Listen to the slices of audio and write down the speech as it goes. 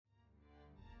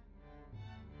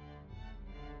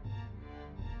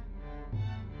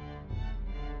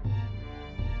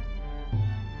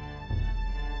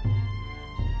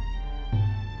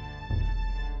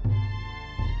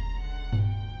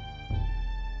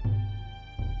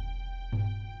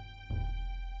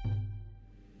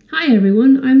Hi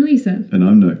everyone, I'm Lisa. And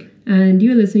I'm Nick. And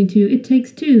you're listening to It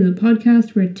Takes Two, a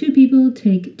podcast where two people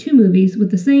take two movies with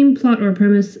the same plot or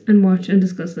premise and watch and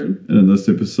discuss them. And in this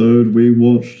episode, we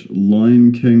watched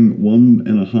Lion King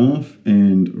 1.5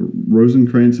 and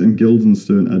Rosencrantz and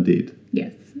Guildenstern Are Dead.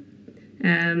 Yes.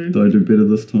 Did I do better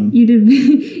this time? You did.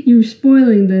 You're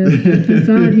spoiling the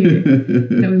facade here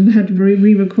that we've had to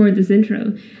re-record this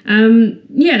intro.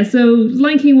 So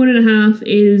Lion King 1.5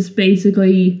 is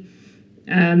basically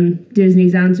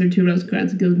Disney's answer to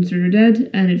Rosencrantz and Guildenstern Are Dead,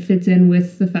 and it fits in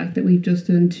with the fact that we've just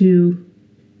done two.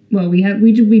 Well,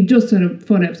 we've just done a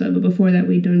fun episode, but before that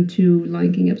we've done two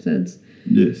Lion King episodes.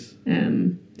 Yes.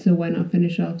 So why not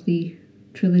finish off the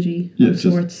trilogy of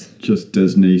sorts? Just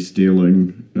Disney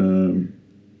stealing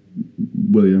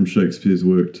William Shakespeare's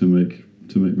work to make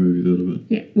movies out of it.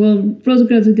 Yeah. Well,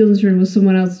 Rosencrantz and Guildenstern was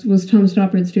Tom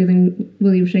Stoppard stealing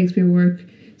William Shakespeare work.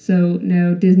 So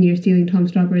now Disney are stealing Tom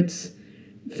Stoppard's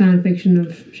fan fiction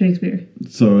of Shakespeare.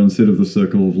 So instead of the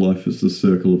circle of life, it's the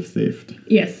circle of theft.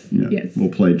 Yes. Yeah. Yes. Or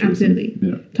plagiarism. Absolutely.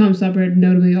 Yeah. Tom Stoppard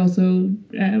notably also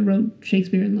wrote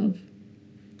Shakespeare in Love.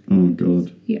 Oh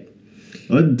God. Yeah.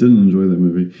 I didn't enjoy that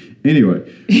movie. Anyway,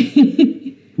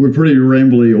 we're pretty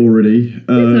rambly already.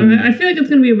 I feel like it's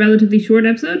going to be a relatively short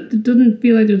episode. It doesn't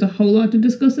feel like there's a whole lot to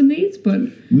discuss in these, but...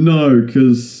 No,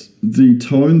 because the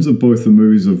tones of both the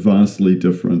movies are vastly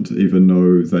different, even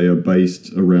though they are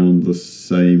based around the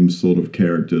same sort of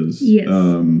characters. Yes.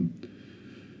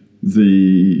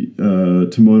 The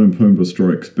Timon and Pumbaa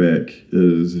Strikes Back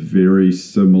is very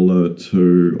similar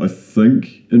to, I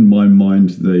think, in my mind,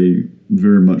 they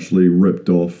very muchly ripped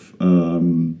off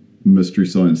Mystery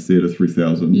Science Theater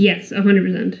 3000. Yes,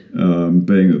 100%.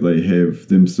 Being that they have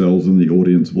themselves in the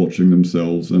audience watching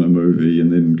themselves in a movie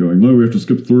and then going, no, we have to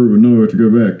skip through and no, we have to go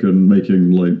back, and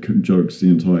making like jokes the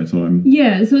entire time.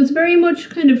 Yeah, so it's very much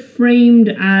kind of framed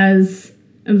as,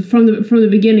 from the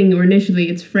beginning or initially,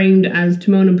 it's framed as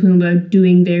Timon and Pumbaa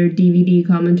doing their DVD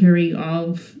commentary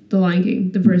of The Lion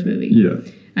King, the first movie. Yeah.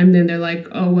 And then they're like,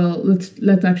 oh, well,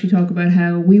 let's actually talk about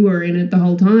how we were in it the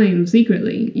whole time,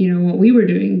 secretly. You know, what we were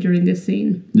doing during this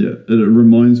scene. Yeah, it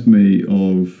reminds me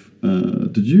of...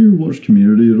 did you watch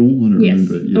Community at all? I don't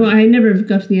remember. Yeah. Oh, I never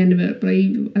got to the end of it, but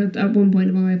at one point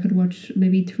in my life I'd watched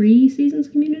maybe 3 seasons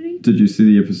of Community. Did you see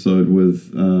the episode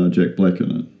with Jack Black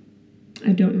in it?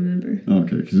 I don't remember.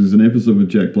 Okay, because there's an episode with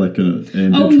Jack Black in it,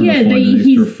 and they're trying to find an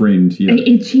extra friend. Yeah,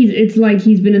 it's like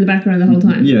he's been in the background the whole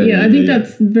time. I think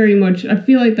that's very much. I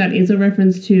feel like that is a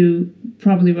reference to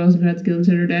probably Rosencrantz,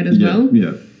 Guildenstern Are Dead as well.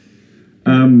 Yeah.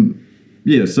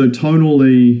 So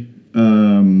tonally,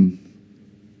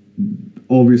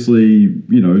 obviously,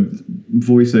 you know,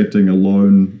 voice acting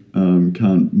alone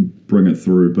can't bring it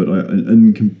through. But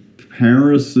in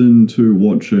comparison to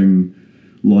watching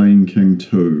Lion King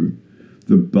 2.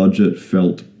 The budget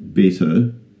felt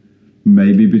better,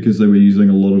 maybe because they were using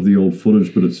a lot of the old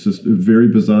footage, but it's just very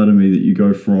bizarre to me that you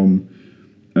go from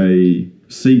a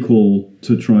sequel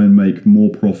to try and make more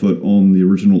profit on the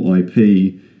original IP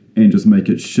and just make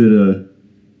it shitter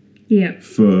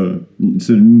so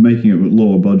making it with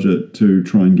lower budget to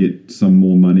try and get some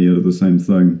more money out of the same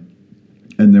thing.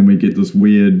 And then we get this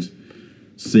weird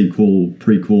sequel,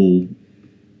 prequel,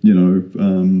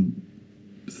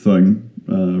 thing.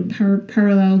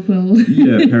 Parallel quill.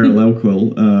 Parallel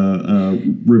quill.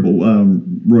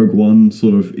 Rogue One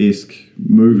sort of esque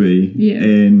movie. Yeah.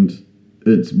 And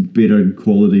it's better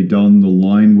quality done. The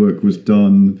line work was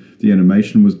done. The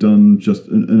animation was done just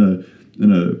in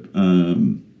a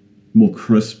more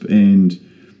crisp, and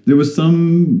there was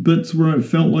some bits where it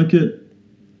felt like it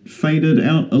faded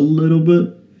out a little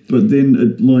bit, but then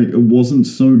it wasn't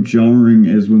so jarring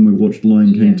as when we watched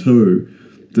Lion King 2.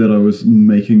 That I was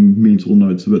making mental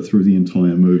notes of it through the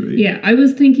entire movie. Yeah, I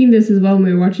was thinking this as well when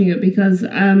we were watching it, because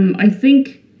I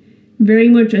think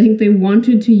they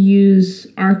wanted to use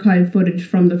archive footage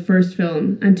from the first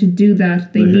film, and to do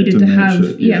that they needed to have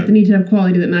they needed to have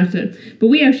quality that matched it. But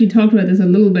we actually talked about this a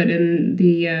little bit in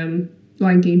the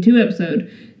Lion King 2 episode,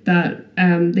 that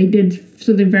they did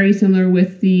something very similar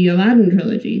with the Aladdin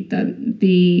trilogy, that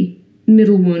the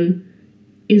middle one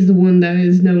is the one that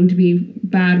is known to be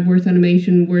bad, worse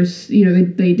animation, worse,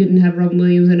 they didn't have Robin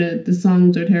Williams in it, the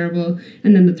songs are terrible,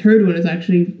 and then the third one is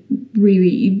actually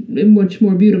really much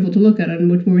more beautiful to look at and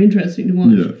much more interesting to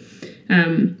watch.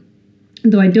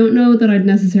 Though I don't know that I'd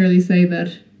necessarily say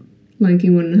that Lion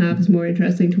King 1.5 is more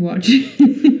interesting to watch.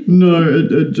 No,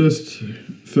 it just,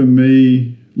 for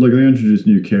me, like, they introduced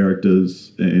new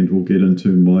characters, and we'll get into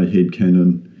my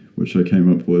headcanon, which I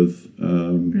came up with.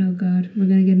 Oh God, we're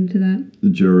going to get into that.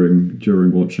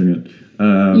 During watching it.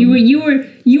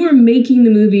 You were making the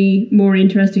movie more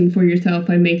interesting for yourself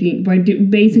by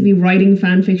basically writing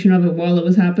fan fiction of it while it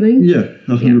was happening. Yeah,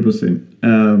 100%.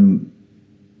 I'm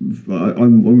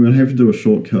going to have to do a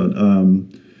shortcut.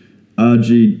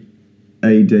 RGAD,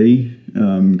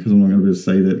 because I'm not going to be able to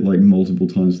say that like multiple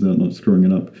times without not screwing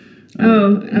it up.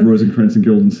 Rosencrantz and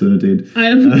Guildenstern are dead.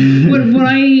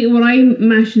 What I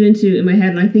mashed it into in my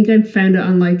head, and I think I found it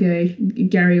on like a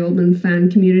Gary Oldman fan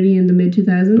community in the mid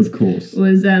 2000s. Of course,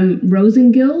 was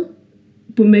Rosengill,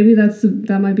 but maybe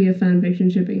that might be a fan fiction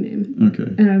shipping name. Okay,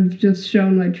 and I've just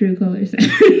shown my true colors.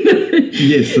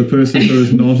 Yes, the person who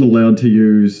is not allowed to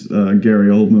use Gary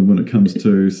Oldman when it comes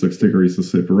to 6 Degrees of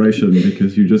Separation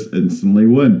because you just instantly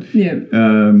win. Yeah.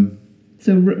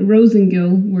 So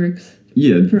Rosengill works.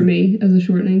 Yeah, for me as a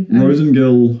shortening.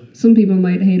 Rosengill. Some people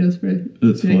might hate us for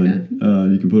it's doing fine. That.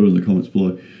 You can put it in the comments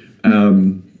below.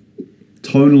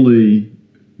 Tonally,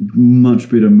 much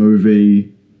better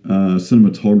movie.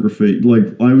 Cinematography.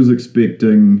 Like I was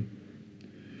expecting.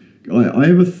 I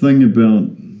have a thing about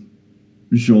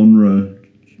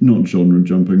not genre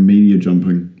jumping, media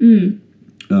jumping.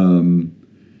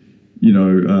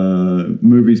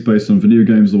 Movies based on video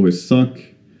games always suck.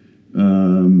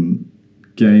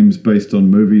 Games based on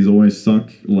movies always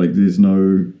suck. Like there's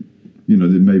no, there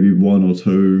may be one or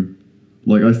two.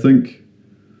 Like I think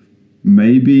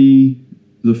maybe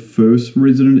the first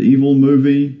Resident Evil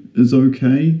movie is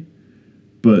okay,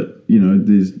 but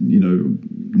there's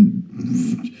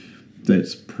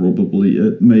that's probably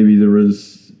it. Maybe there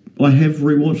is. I have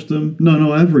rewatched them.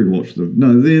 No, I have rewatched them.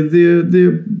 No,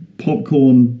 they're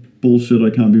popcorn bullshit. I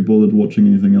can't be bothered watching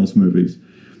anything else movies.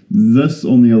 This,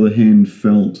 on the other hand,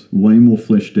 felt way more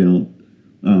fleshed out,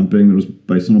 being that it was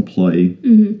based on a play.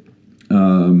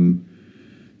 Mm-hmm.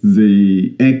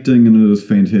 The acting in it is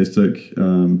fantastic.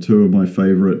 Two of my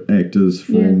favourite actors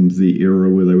from the era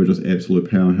where they were just absolute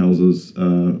powerhouses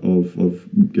of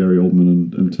Gary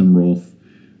Oldman and Tim Roth.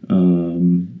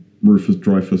 Rufus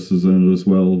Dreyfuss is in it as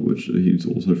well, which he's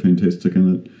also fantastic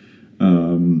in it.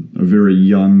 A very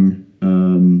young...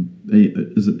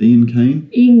 is it Ian Kane?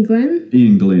 Ian Glenn?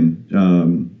 Ian Glenn.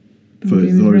 For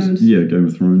those, Game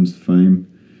of Thrones fame.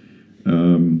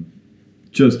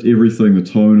 Just everything, the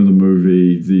tone of the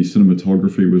movie, the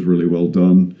cinematography was really well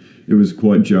done. It was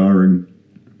quite jarring.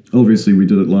 Obviously, we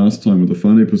did it last time with the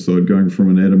fun episode, going from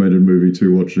an animated movie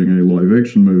to watching a live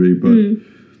action movie. But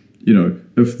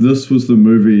if this was the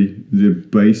movie they're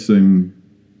basing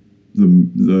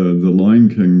the Lion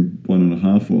King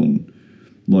 1.5 on,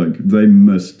 like they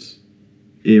missed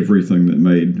everything that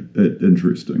made it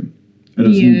interesting.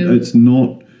 And it's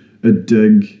not a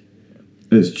dig.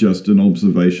 It's just an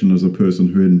observation as a person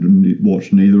who hadn't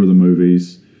watched neither of the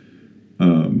movies.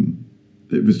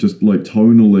 It was just like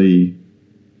tonally,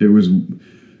 it was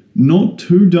not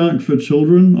too dark for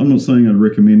children. I'm not saying I'd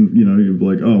recommend, you're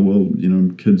like, oh, well,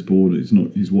 kid's bored.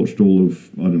 He's watched all of,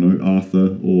 I don't know,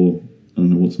 Arthur or I don't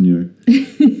know what's new.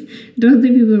 Don't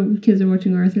think kids are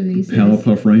watching Arthur these days.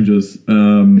 Powerpuff Rangers.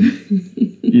 And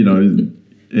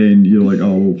you're like,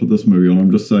 oh, we'll put this movie on.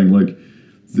 I'm just saying, like,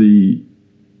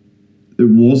 it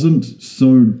wasn't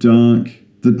so dark.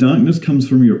 The darkness comes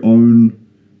from your own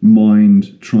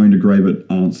mind trying to grab at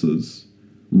answers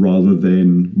rather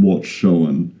than what's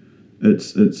shown.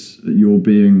 It's you're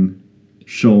being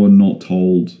shown, not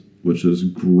told, which is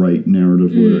great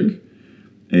narrative work.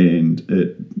 And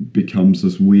it becomes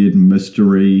this weird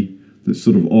mystery that's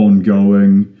sort of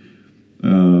ongoing.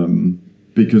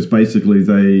 Because basically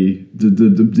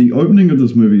the opening of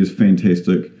this movie is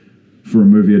fantastic for a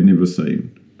movie I'd never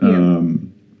seen.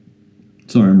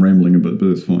 Sorry, I'm rambling a bit, but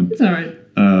it's fine. It's all right.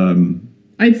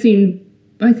 I think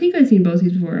I'd seen both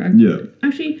these before.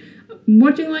 Actually,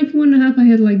 watching like 1.5, I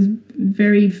had like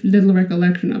very little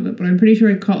recollection of it, but I'm pretty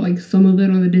sure I caught like some of it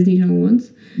on the Disney Channel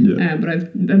once. Yeah. But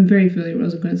I'm very familiar with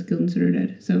Rosencrantz, Guildenstern are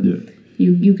dead. So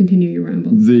you continue your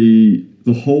ramble.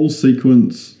 The whole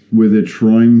sequence where they're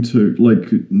trying to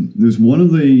there's one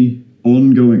of the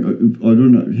ongoing. I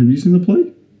don't know. Have you seen the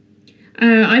play?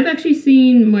 I've actually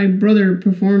seen my brother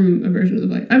perform a version of the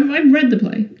play. I've read the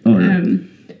play. Oh, yeah.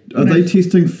 Are they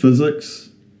testing physics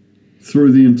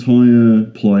through the entire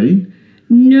play?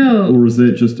 No. Or is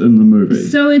that just in the movie?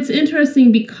 So it's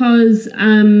interesting because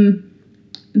the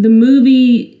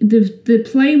movie, the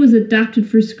play was adapted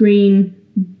for screen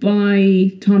by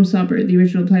Tom Stoppard, the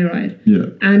original playwright. Yeah.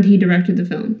 And he directed the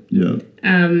film. Yeah.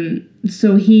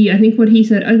 So I think what he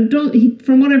said,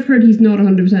 from what I've heard, he's not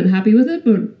 100% happy with it,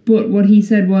 but what he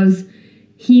said was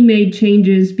he made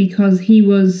changes because he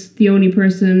was the only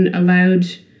person allowed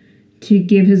to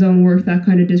give his own work that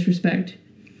kind of disrespect.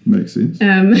 Makes sense.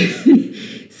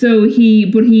 So he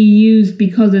used,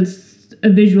 because it's a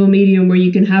visual medium where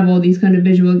you can have all these kind of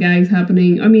visual gags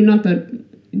happening. I mean, not that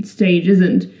stage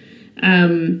isn't.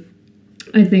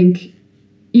 I think,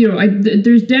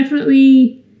 there's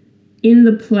definitely, in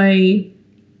the play,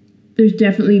 there's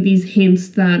definitely these hints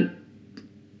that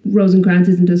Rosencrantz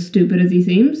isn't as stupid as he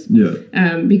seems. Yeah.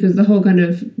 Because the whole kind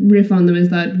of riff on them is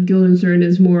that Guildenstern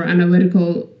is more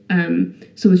analytical,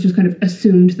 so it's just kind of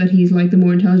assumed that he's like the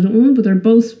more intelligent one, but they're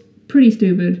both pretty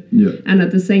stupid. Yeah. And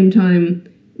at the same time,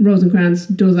 Rosencrantz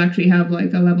does actually have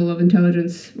like a level of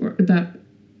intelligence that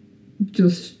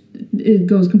just it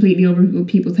goes completely over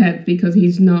people's heads because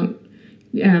he's not,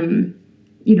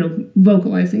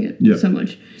 vocalizing it so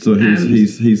much. So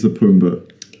he's a Pumbaa.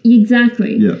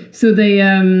 Exactly. Yeah. So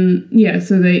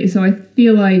they, so I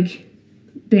feel like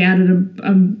they added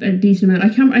a decent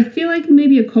amount. I feel like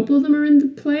maybe a couple of them are in the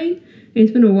play.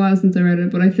 It's been a while since I read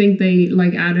it, but I think they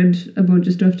like added a bunch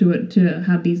of stuff to it to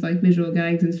have these like visual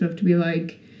gags and stuff to be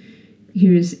like,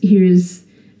 here's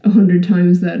 100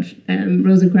 times that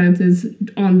Rosencrantz is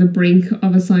on the brink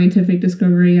of a scientific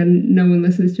discovery and no one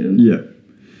listens to him. Yeah.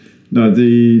 No,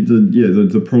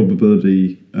 the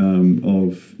probability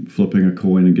of flipping a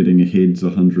coin and getting a head's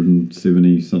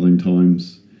 170 something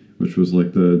times, which was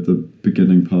like the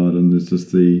beginning part, and there's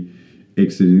just the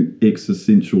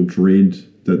existential dread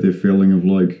that they're feeling of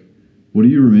like, what do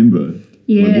you remember?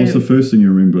 Yeah. Like, what's the first thing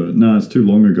you remember? Nah, it's too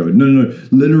long ago. No.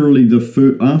 Literally,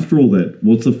 after all that,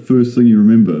 what's the first thing you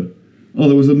remember? Oh,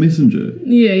 there was a messenger.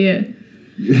 Yeah.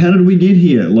 How did we get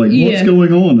here? Like, what's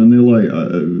going on? And they're like,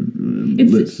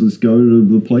 let's go to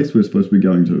the place we're supposed to be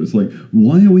going to. It's like,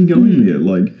 why are we going there?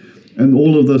 Like, and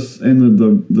all of this, and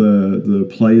the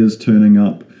players turning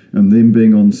up, and them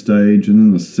being on stage, and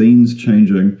then the scenes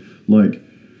changing. Like,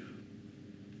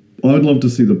 I'd love to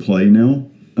see the play now.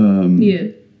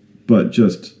 But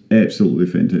just absolutely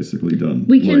fantastically done.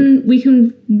 We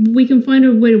can find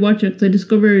a way to watch it. 'Cause I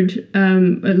discovered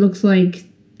it looks like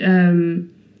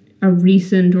a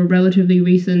recent or relatively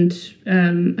recent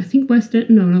I think West End.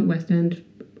 No, not West End.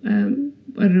 I don't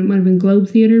know. It might have been Globe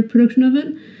Theatre production of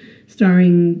it,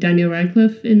 starring Daniel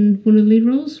Radcliffe in one of the lead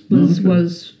roles.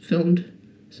 Was filmed.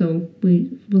 So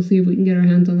we'll see if we can get our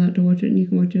hands on that to watch it, and you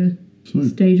can watch a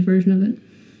stage version of it.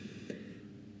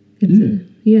 It's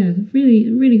really,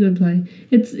 really good play.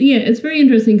 It's very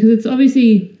interesting because it's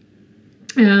obviously,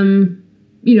 the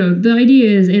idea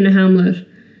is in a Hamlet,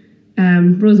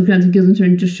 Rosencrantz and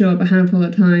Guildenstern just show up a handful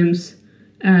of times,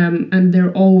 and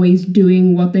they're always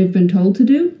doing what they've been told to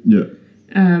do. Yeah.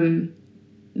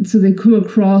 So they come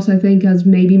across, I think, as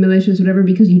maybe malicious, whatever,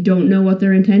 because you don't know what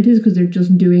their intent is because they're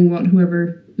just doing what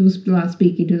whoever was last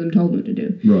speaking to them told them to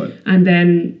do. Right. And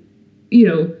then,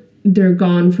 they're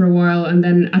gone for a while, and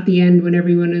then at the end when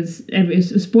everyone is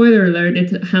spoiler alert,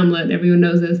 it's Hamlet, everyone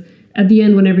knows this, at the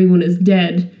end when everyone is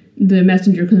dead, the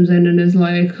messenger comes in and is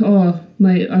like,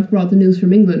 I've brought the news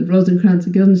from England, Rosencrantz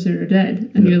and Guildenstern are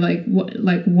dead, and you're like, what?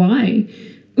 Like, why?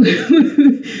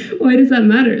 Why does that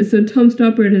matter? So Tom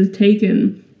Stoppard has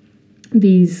taken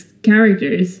these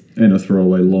characters and a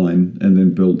throwaway line and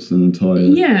then built an entire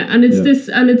and it's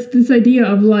this idea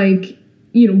of like,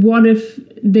 what if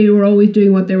they were always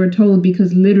doing what they were told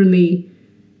because they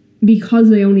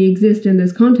only exist in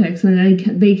this context and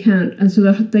they can't, and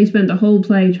so they spend the whole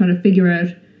play trying to figure out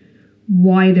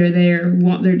why they're there,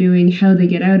 what they're doing, how they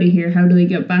get out of here, how do they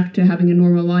get back to having a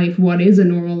normal life, what is a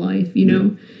normal life,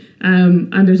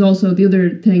 and there's also the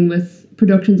other thing with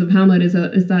productions of Hamlet is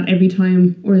that every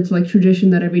time, or it's like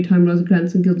tradition that every time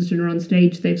Rosencrantz and Guildenstern are on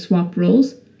stage, they've swapped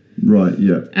roles. Right.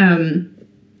 Yeah.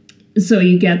 So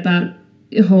you get that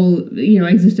whole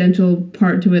existential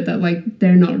part to it that like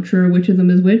they're not sure which of them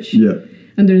is which. Yeah.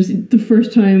 And there's the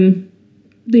first time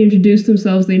they introduce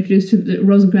themselves,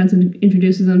 Rosencrantz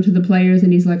introduces them to the players,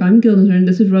 and he's like, I'm Guildenstern,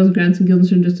 this is Rosencrantz, and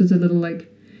Guildenstern just does a little like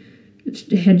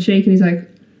head shake, and he's like,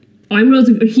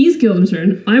 he's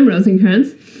Guildenstern, I'm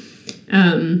Rosencrantz.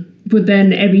 But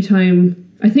then every time,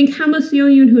 I think Hamlet's the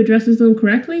only one who addresses them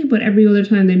correctly, but every other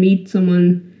time they meet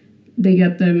someone, they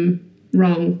get them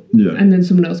wrong, and then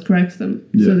someone else corrects them,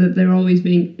 so that they're always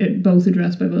being both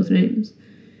addressed by both names,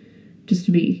 just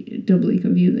to be doubly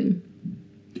confusing.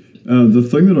 The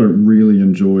thing that I really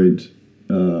enjoyed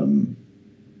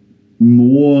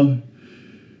more,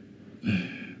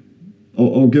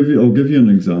 I'll give you an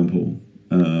example.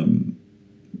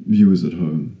 Viewers at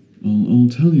home, I'll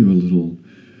tell you a little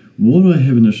what I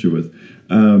have an issue with.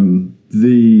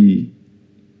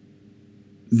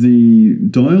 The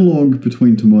dialogue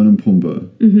between Timon and Pumbaa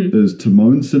is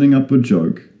Timon setting up a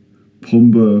joke,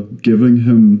 Pumbaa giving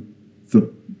him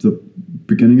the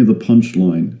beginning of the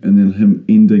punchline, and then him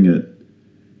ending it,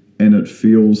 and it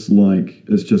feels like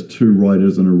it's just two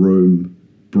writers in a room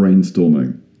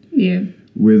brainstorming. Yeah.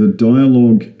 Where the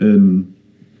dialogue in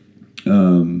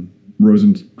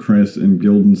Rosencrantz and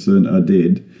Guildenstern Are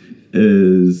Dead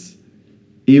is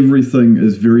everything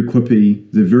is very quippy.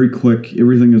 They're very quick.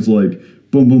 Everything is like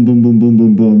boom, boom, boom, boom, boom,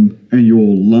 boom, boom, and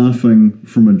you're laughing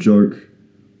from a joke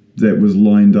that was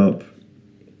lined up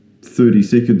 30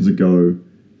 seconds ago,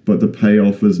 but the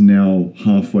payoff is now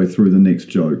halfway through the next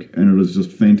joke, and it is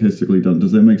just fantastically done.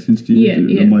 Does that make sense to you?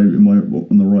 Yeah. Am I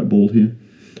on the right ball here?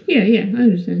 Yeah, I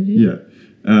understand you. Yeah.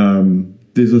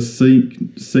 There's a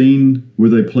scene where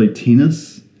they play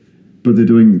tennis, but they're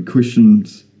doing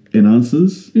questions and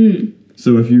answers. Mm.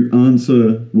 So if you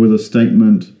answer with a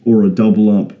statement or a double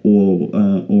up or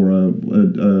a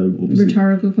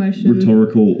rhetorical question,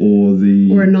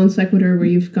 or a non sequitur where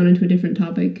you've gone into a different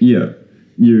topic. Yeah,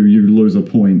 you lose a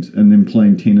point, and then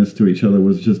playing tennis to each other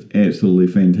was just absolutely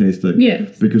fantastic. Yeah,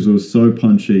 because it was so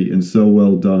punchy and so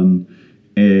well done,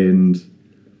 and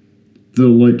the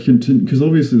because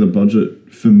obviously the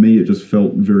budget for me it just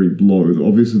felt very low.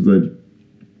 Obviously they'd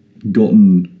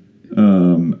gotten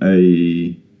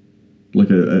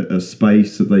a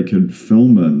space that they could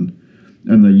film in,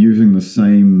 and they're using the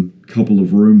same couple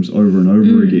of rooms over and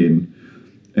over again,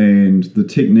 and the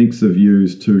techniques they've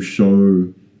used to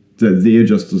show that they're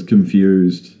just as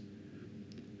confused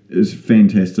is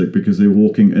fantastic, because they're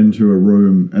walking into a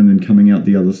room and then coming out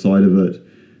the other side of it,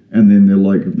 and then they're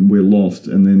like, we're lost,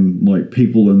 and then like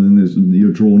people, and then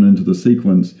you're drawn into the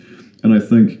sequence. And I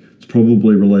think it's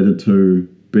probably related to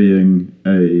being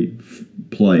a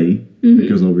play,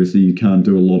 because obviously you can't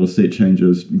do a lot of set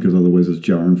changes, because otherwise it's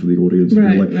jarring for the audience.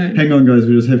 Right, like, hang on guys,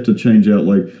 we just have to change out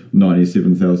like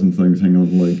 97,000 things, hang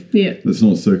on, like, it's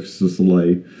not Cirque du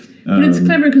Soleil. But it's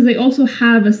clever because they also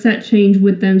have a set change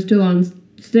with them still on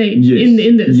stage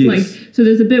in this. Yes. Like, so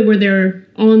there's a bit where they're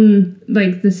on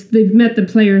like this. They've met the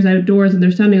players outdoors and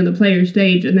they're standing on the player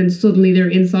stage, and then suddenly they're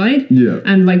inside. Yeah.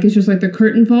 And like it's just like the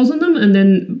curtain falls on them,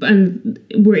 and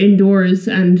we're indoors,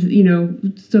 and you know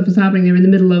stuff is happening. They're in the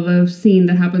middle of a scene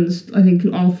that happens, I think,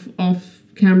 off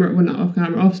camera. Well, not off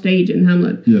camera, off stage in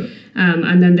Hamlet. Yeah.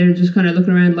 And then they're just kind of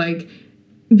looking around like,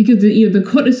 because the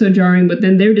cut is so jarring, but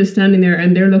then they're just standing there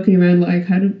and they're looking around like,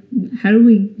 how do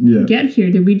we get here?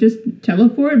 Did we just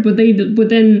teleport? But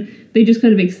then they just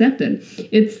kind of accept it.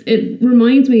 It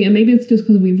reminds me, and maybe it's just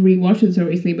because we've rewatched it so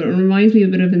recently, but it reminds me a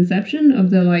bit of Inception, of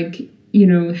the like, you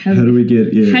know, how did we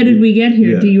get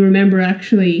here? Yeah. Do you remember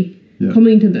actually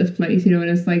coming to this place? You know,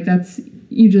 and it's like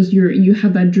you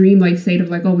have that dreamlike state of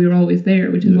like, oh, we were always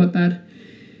there, which is what that,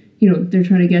 you know, they're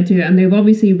trying to get to. And they've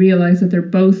obviously realized that they're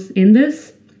both in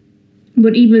this.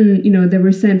 But even, you know, they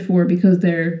were sent for because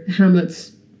they're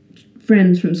Hamlet's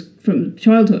friends from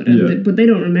childhood, but they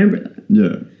don't remember that.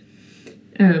 Yeah.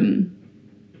 And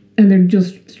they're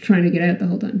just trying to get out the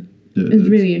whole time. Yeah, it's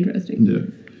really interesting. Yeah.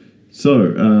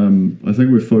 So I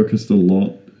think we've focused a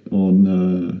lot on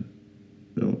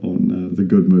the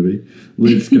good movie.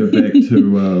 Let's go back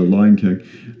to Lion King.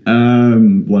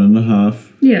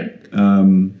 1.5. Yeah.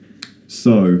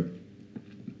 So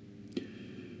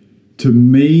to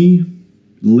me,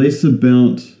 less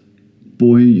about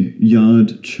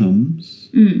boyard chums.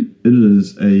 It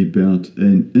is about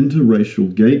an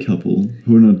interracial gay couple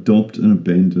who adopt an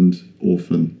abandoned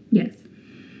orphan. Yes.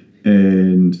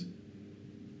 And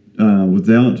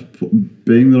without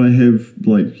being that I have,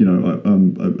 like, you know,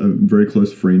 a very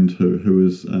close friend who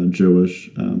is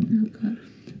Jewish.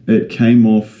 It came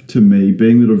off to me,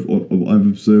 being that I've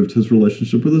observed his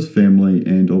relationship with his family,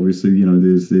 and obviously, you know,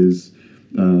 there's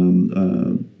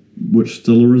which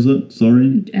Stiller is it?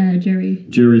 Sorry?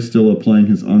 Jerry Stiller playing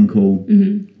his uncle.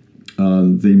 Mm-hmm.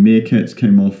 The Meerkats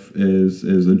came off as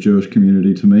a Jewish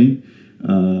community to me.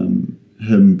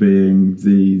 Him being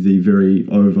the very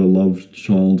overloved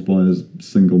child by his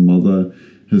single mother.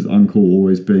 His uncle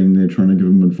always being there trying to give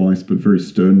him advice, but very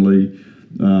sternly.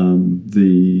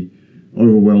 The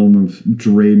overwhelm of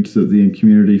dread that the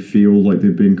community feel like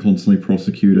they're being constantly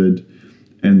prosecuted,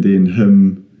 and then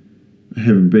him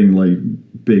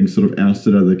being sort of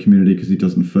ousted out of the community because he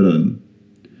doesn't fit in.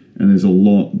 And there's a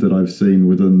lot that I've seen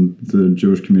within the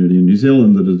Jewish community in New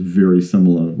Zealand that is very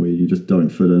similar, where you just don't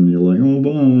fit in. You're like, oh,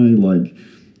 bye, like,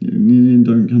 you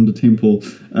don't come to temple.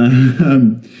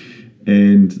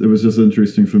 And it was just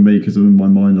interesting for me because in my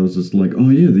mind I was just like, oh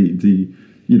yeah,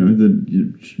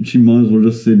 she might as well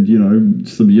just said, you know,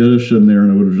 some Yiddish in there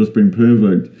and it would have just been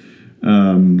perfect.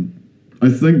 I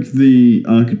think the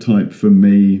archetype for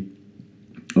me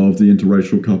of the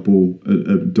interracial couple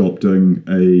adopting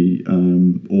a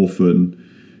orphan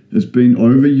has been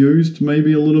overused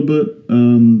maybe a little bit,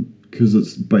 because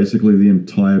it's basically the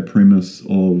entire premise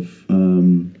of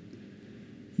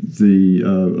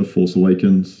A Force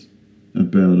Awakens,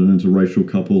 about an interracial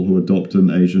couple who adopt an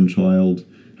Asian child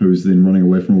who's then running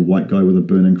away from a white guy with a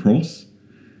burning cross.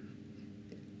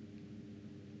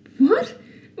 What?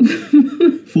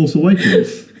 Force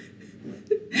Awakens.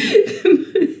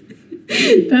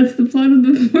 That's the plot of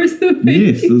the Force Awakens?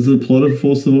 Yes, there's the plot of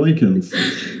Force Awakens.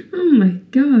 Oh my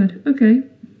god, okay.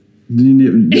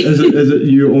 Is it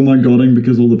you oh my godding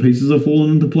because all the pieces are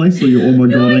falling into place, or you oh my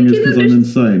godding is because I'm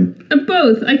insane?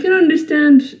 Both. I can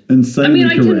understand. Insanely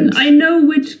correct. I know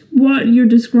what you're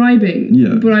describing.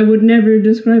 Yeah. But I would never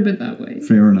describe it that way.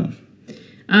 Fair enough.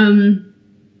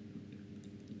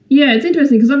 Yeah, it's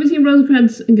interesting because obviously in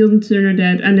Rosencrantz and Guildenstern are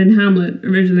Dead, and in Hamlet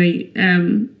originally,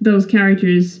 those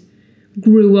characters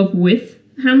grew up with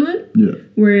Hamlet. Yeah.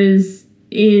 Whereas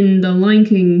in the Lion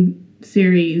King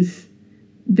series,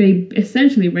 they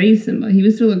essentially raised Simba. He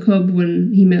was still a cub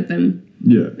when he met them.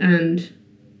 Yeah. And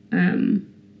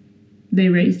they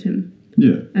raised him.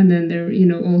 Yeah. And then they're,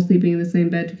 all sleeping in the same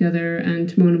bed together, and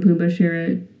Timon and Pumbaa share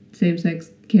a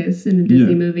same-sex kiss in a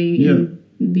Disney movie in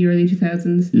the early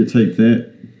 2000s. You take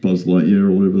that, Buzz Lightyear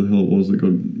or whatever the hell it was that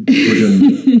got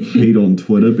friggin' hate on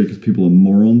Twitter because people are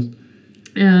morons.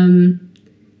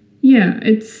 Yeah,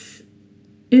 it's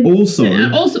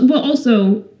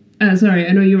sorry,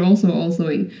 I know you're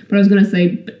also-ing, but I was going to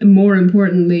say, more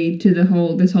importantly to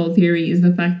this whole theory is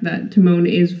the fact that Timon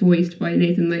is voiced by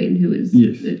Nathan Lane, who is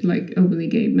like openly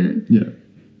gay man. Yeah.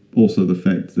 Also the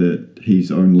fact that he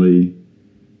only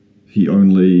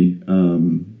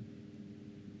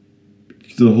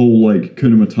the whole like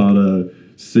Kuna Matata,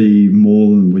 see more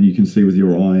than what you can see with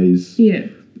your eyes. Yeah.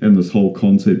 And this whole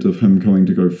concept of him going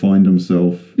to go find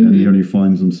himself, and he only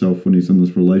finds himself when he's in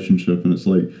this relationship, and it's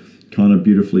like kind of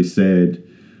beautifully sad.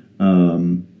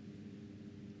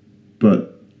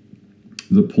 But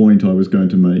the point I was going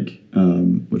to make,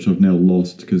 which I've now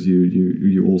lost because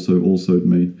you also'd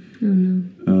me. Oh no.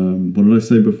 What did I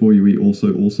say before you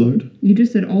also'd? You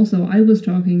just said also. I was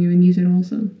talking and then you said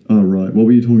also. Oh right. What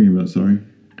were you talking about? Sorry.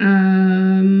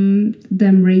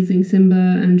 Them raising Simba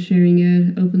and sharing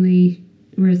it openly.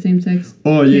 We're same-sex.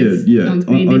 Oh yeah.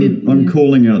 I'm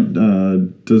calling out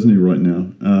Disney right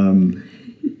now.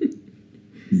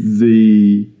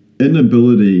 The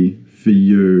inability for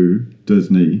you,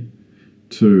 Disney,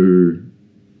 to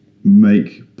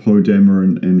make Poe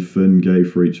Dameron and Finn gay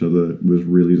for each other was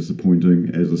really disappointing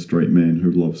as a straight man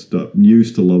who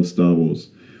used to love Star Wars.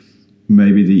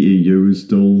 Maybe the EU is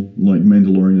still like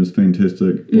Mandalorian is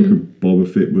fantastic. Book of Boba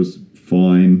Fett was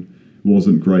fine,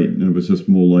 wasn't great, and it was just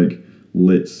more like,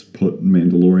 let's put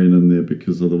Mandalorian in there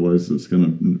because otherwise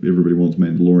everybody wants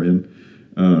Mandalorian.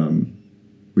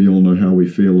 We all know how we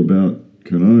feel about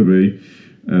Kenobi,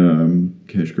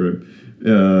 cash grab.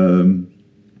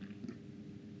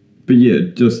 But yeah,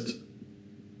 just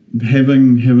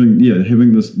having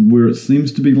this where it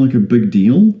seems to be like a big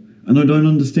deal, and I don't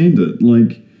understand it.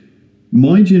 Like,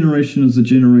 my generation is a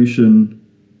generation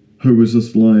who was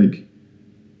just like,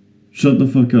 shut the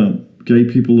fuck up, gay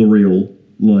people are real,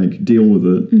 like, deal with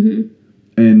it.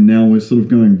 And now we're sort of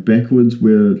going backwards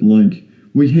where, like,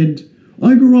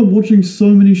 I grew up watching so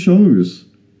many shows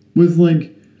with,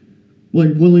 like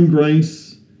Will and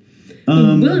Grace.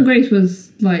 Will and Grace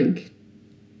was, like,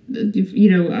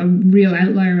 a real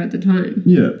outlier at the time.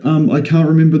 Yeah. I can't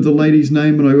remember the lady's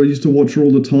name, and I used to watch her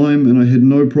all the time, and I had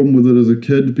no problem with it as a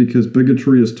kid because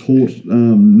bigotry is taught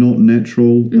not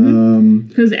natural.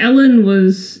 Because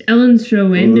Ellen's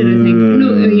show ended, I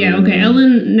think.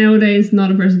 Ellen nowadays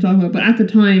not a person to talk about, but at the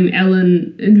time,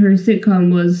 Ellen in her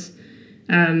sitcom was,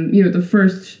 the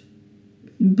first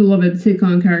beloved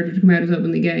sitcom character to come out as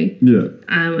openly gay. Yeah.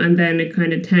 And then it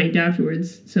kind of tanked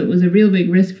afterwards. So it was a real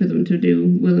big risk for them to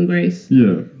do Will and Grace.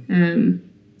 Yeah. And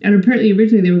apparently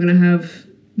originally they were going to have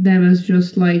them as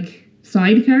just like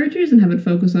side characters and have it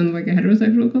focus on like a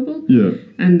heterosexual couple. Yeah.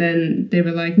 And then they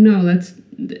were like, no, let's,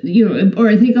 or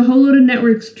I think a whole lot of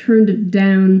networks turned it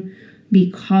down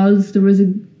because there was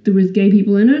gay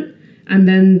people in it. And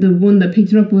then the one that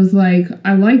picked it up was like,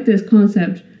 I like this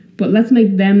concept, but let's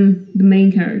make them the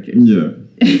main characters. Yeah.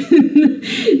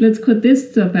 Let's cut this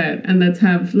stuff out and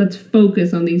let's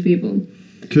focus on these people.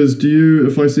 Because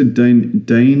if I said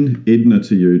Dame Edna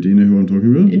to you, do you know who I'm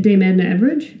talking about? Dame Edna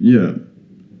Everage? Yeah.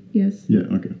 Yes. Yeah,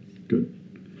 okay. Good.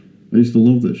 I used to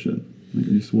love this shit. Like,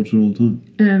 I used to watch it all the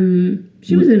time.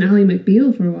 She was in Ally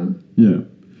McBeal for a while. Yeah.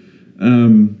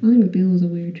 Ally McBeal was a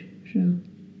weird show.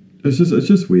 It's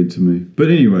just weird to me.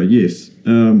 But anyway, yes.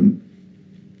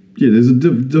 There's a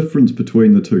difference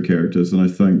between the two characters, and I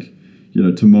think,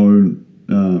 Timon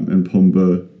and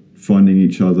Pumbaa finding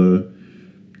each other,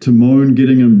 Timon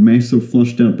getting a massive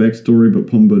flushed out backstory, but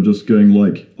Pumbaa just going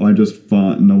like, I just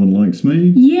fart and no one likes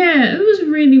me. Yeah, it was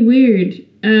really weird.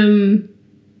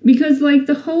 Because like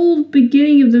the whole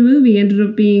beginning of the movie ended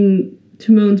up being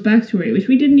Timon's backstory, which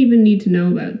we didn't even need to know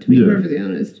about, to be perfectly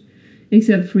honest.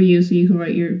 Except for you, so you can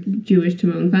write your Jewish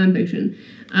Timon fanfiction.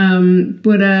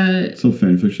 It's not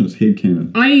fanfiction, it's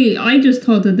headcanon. I just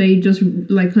thought that they just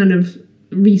like kind of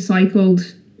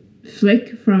recycled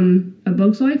Flick from A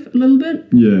Bug's Life a little bit.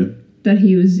 Yeah. That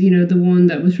he was, the one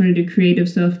that was trying to do creative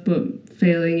stuff but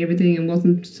failing everything and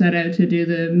wasn't set out to do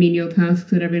the menial tasks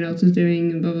that everyone else was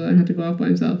doing and blah, blah, blah, and had to go off by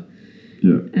himself.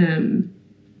 Yeah.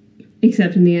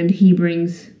 Except in the end, he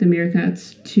brings the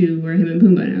meerkats to where him and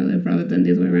Pumbaa now live rather than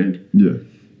the other way around. Yeah.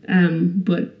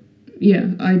 But yeah,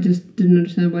 I just didn't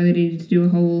understand why they needed to do a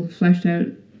whole fleshed out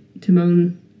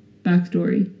Timon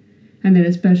backstory. And then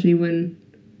especially when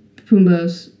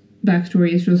Pumbaa's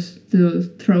backstory is just the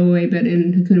throwaway bit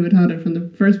in Hakuna Matata from the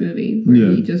first movie,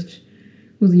 where he just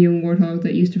was a young warthog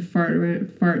that used to fart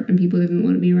and people didn't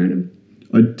want to be around him.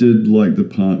 I did like the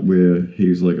part where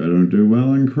he's like, I don't do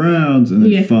well in crowds, and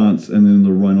then farts, and then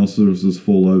the rhinoceroses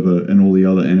fall over, and all the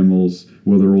other animals,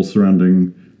 they're all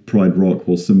surrounding Pride Rock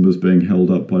while Simba's being held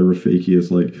up by Rafiki,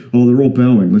 is like, oh, they're all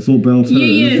bowing, let's all bow too.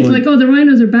 Yeah, it's like, oh, the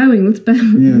rhinos are bowing, let's bow.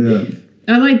 Yeah.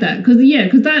 I like that, because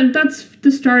that's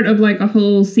the start of like a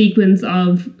whole sequence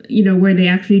of, where they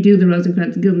actually do the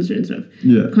Rosencrantz and Guildenstern and stuff.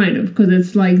 Yeah. Kind of, because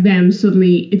it's like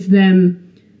it's them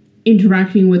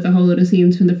interacting with a whole lot of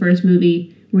scenes from the first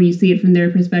movie where you see it from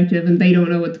their perspective and they don't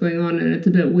know what's going on and it's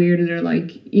a bit weird and they're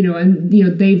like,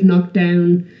 they've knocked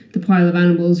down the pile of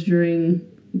animals during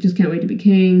Just Can't Wait to Be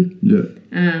King. Yeah.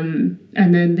 And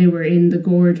then they were in the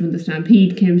gorge when the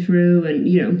stampede came through and,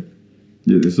 Yeah,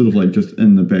 they're sort of like just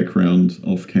in the background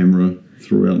off camera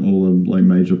throughout all the like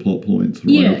major plot points up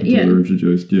until they're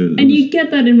introduced. Yeah. And you get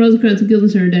that in Rosencrantz and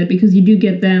Guildenstern are Dead because you do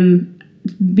get them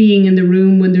being in the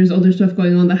room when there's other stuff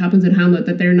going on that happens in Hamlet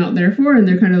that they're not there for and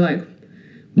they're kind of like,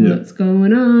 what's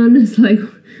going on? It's like,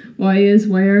 why are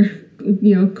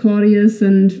Claudius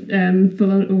and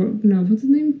what's his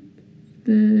name?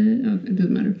 It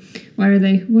doesn't matter. Why are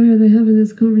they having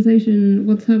this conversation?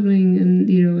 What's happening? And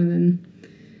and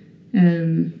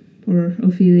then or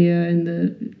Ophelia and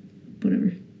the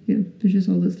whatever. There's just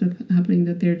all this stuff happening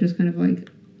that they're just kind of like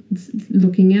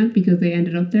looking at because they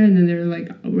ended up there and then they're like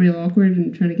real awkward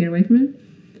and trying to get away from it.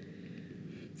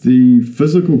 The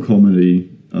physical comedy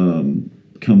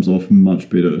comes off much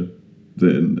better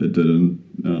than it did in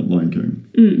Lion King.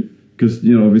 Because,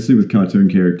 obviously with cartoon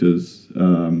characters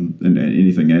and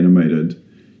anything animated,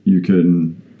 you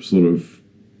can sort of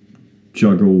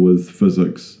juggle with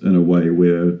physics in a way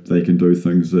where they can do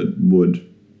things that would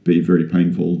be very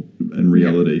painful in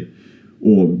reality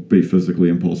or be physically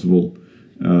impossible.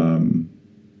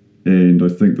 And I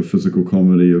think the physical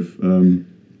comedy of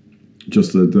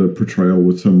just the portrayal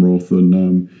with Tim Roth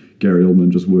and Gary Oldman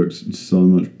just works so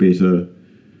much better.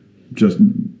 Just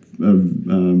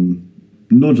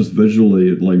not just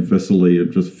visually, like viscerally,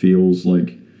 it just feels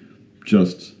like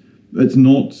it's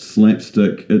not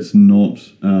slapstick. It's not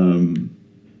in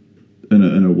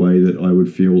a way that I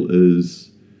would feel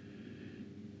is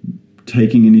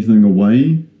taking anything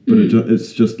away, but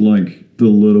it's just like the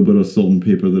little bit of salt and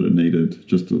pepper that it needed,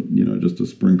 just to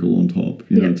sprinkle on top.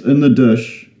 It's in the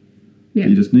dish. Yeah.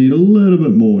 You just need a little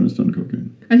bit more when it's done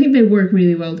cooking. I think they work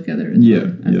really well together as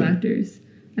actors.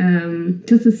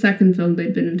 Just the second film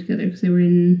they'd been in together because they were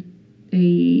in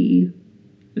a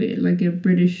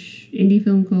British indie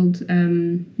film called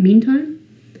Meantime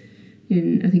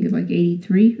in I think it's like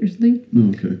 83 or something. Oh,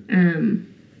 okay. And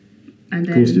then,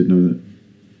 of course you'd know that.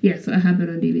 Yes, I have it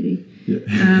on DVD. Yeah.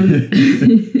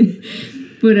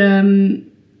 But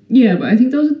I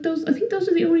think those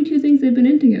are the only two things they've been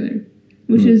in together,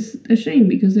 which is a shame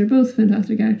because they're both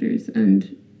fantastic actors,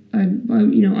 and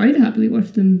I'd happily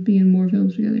watch them be in more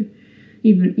films together,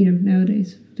 even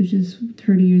nowadays, which is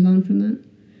 30 years on from that.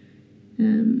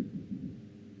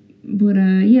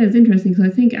 It's interesting because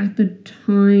I think at the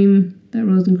time that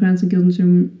Rosencrantz and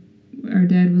Guildenstern Are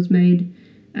Dead was made,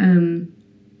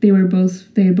 they had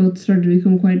both started to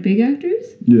become quite big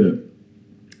actors. Yeah.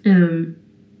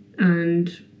 And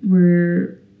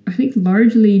were, I think,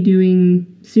 largely doing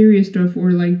serious stuff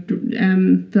or like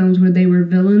films where they were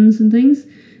villains and things.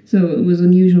 So it was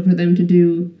unusual for them to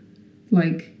do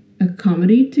like a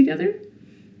comedy together.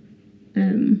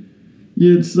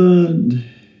 It's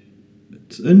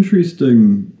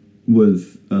interesting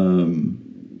with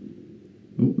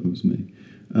that was me.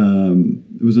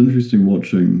 It was interesting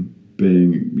watching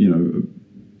being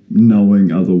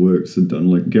knowing other works are done,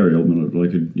 like Gary Oldman, I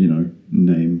could,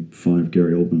 name 5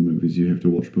 Gary Oldman movies you have to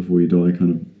watch before you die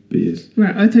kind of BS.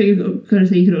 Right, I thought you were going to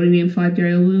say you could only name 5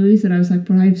 Gary Oldman movies, and I was like,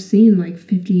 but I've seen like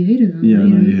 58 of them. Yeah, I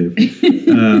know you have.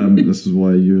 This is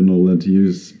why you're not allowed to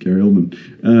use Gary Oldman.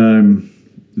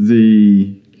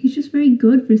 He's just very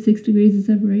good for 6 Degrees of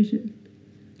Separation.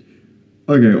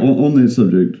 Okay, on that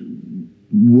subject,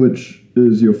 which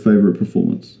is your favourite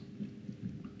performance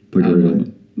by Gary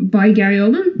Oldman? By Gary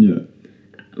Oldman? Yeah.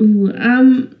 Ooh,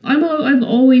 I've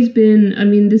always been, I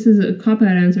mean, this is a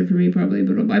cop-out answer for me probably,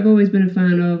 but I've always been a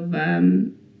fan of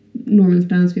Norman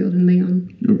Stansfield and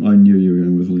Leon. I knew you were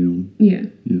going with Leon. Yeah.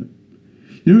 Yeah.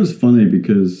 It's funny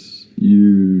because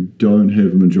you don't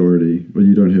have a majority, or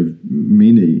you don't have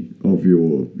many of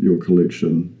your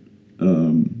collection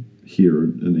here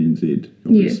in NZ,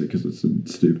 obviously, because it's a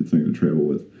stupid thing to travel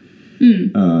with.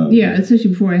 Yeah,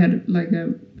 especially before I had like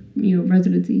a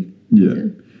residency. Yeah.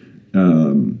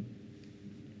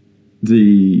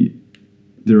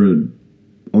 There are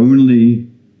only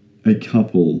a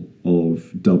couple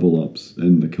of double ups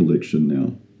in the collection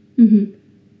now,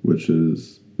 which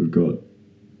is we've got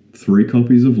 3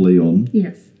 copies of Leon,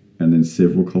 yes, and then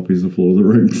several copies of Lord of the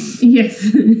Rings. Yes.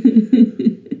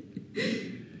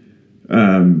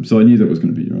 So I knew that was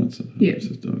going to be your answer. Yeah.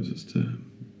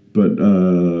 But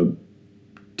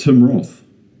Tim Roth.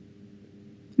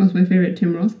 What's my favorite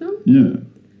Tim Roth film? Yeah.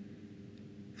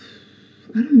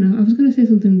 I don't know. I was going to say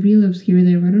something real obscure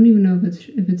there, but I don't even know if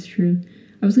it's true.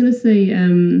 I was going to say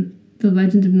The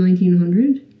Legend of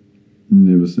 1900.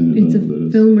 Never seen it. It's a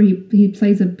film where he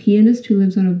plays a pianist who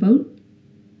lives on a boat.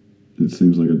 It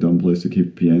seems like a dumb place to keep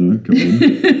a piano. Come on.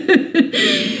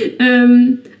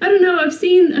 I don't know. I've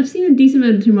seen a decent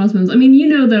amount of Tim Roth films. I mean, you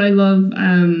know that I love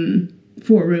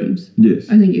 4 Rooms. Yes.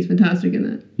 I think he's fantastic in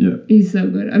that. Yeah. He's so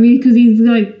good. I mean, because he's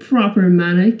like proper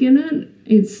manic in it.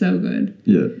 It's so good.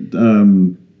 Yeah.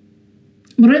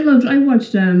 But I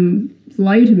watched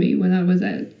Lie to Me when that was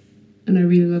out, and I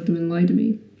really loved him in Lie to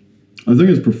Me. I think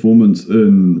his performance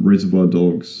in Reservoir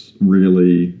Dogs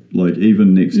really, like,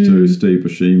 even next to Steve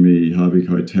Buscemi, Harvey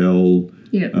Keitel,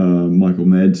 Michael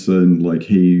Madsen, like,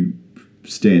 he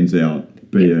stands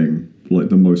out being like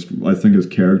the most. I think his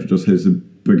character just has the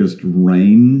biggest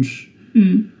range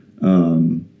in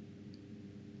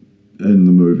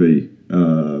the movie.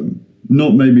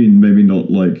 Not maybe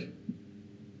not like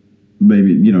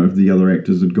maybe if the other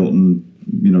actors had gotten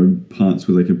parts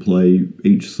where they could play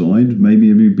each side, maybe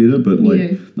it'd be better. But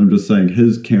I'm just saying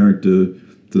his character,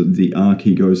 the arc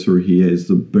he goes through, he has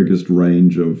the biggest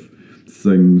range of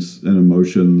things and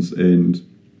emotions, and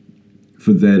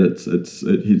for that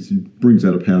it brings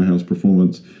out a powerhouse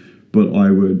performance. But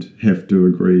I would have to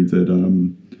agree that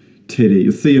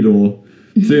Theodore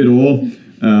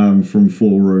from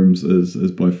 4 Rooms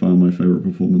is by far my favorite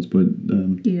performance. But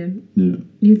yeah,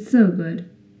 it's so good.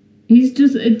 He's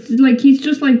just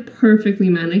like perfectly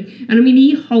manic, and I mean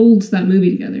he holds that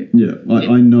movie together. Yeah,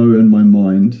 I know in my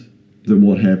mind that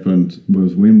what happened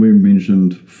was when we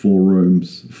mentioned 4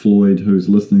 Rooms, Floyd, who's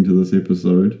listening to this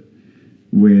episode,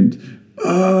 went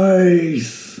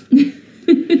ice.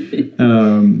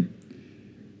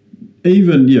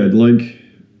 Even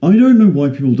I don't know why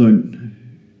people don't.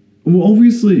 Well,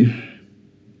 obviously,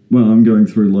 I'm going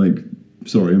through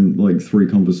I'm like 3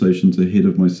 conversations ahead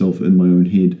of myself in my own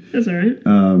head. That's all right.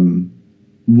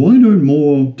 Why don't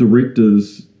more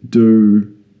directors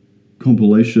do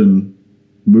compilation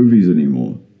movies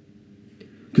anymore?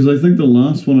 Because I think the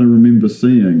last one I remember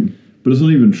seeing, but it's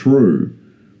not even true,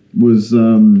 was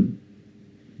Robert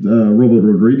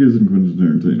Rodriguez and Quentin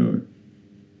Tarantino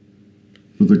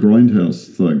with the Grindhouse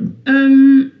thing.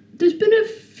 There's been a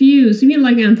few. So you mean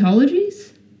like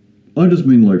anthologies? I just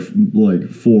mean like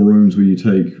 4 Rooms where you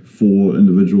take 4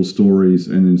 individual stories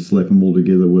and then slap them all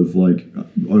together with like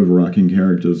overarching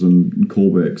characters and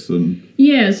callbacks and.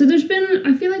 Yeah, so I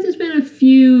feel like there's been a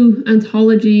few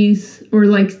anthologies or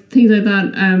like things like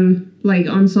that, like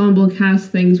ensemble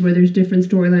cast things where there's different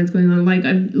storylines going on. Like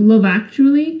I Love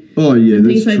Actually. Oh yeah,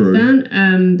 that's things true. Like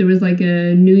that. There was like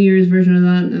a New Year's version of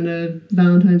that and a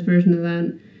Valentine's version of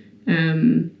that.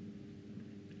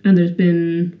 And there's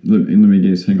been... Let me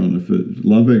guess, hang on. If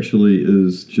Love Actually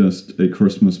is just a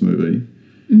Christmas movie,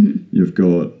 you've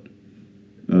got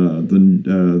the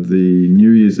New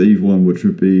Year's Eve one, which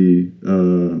would be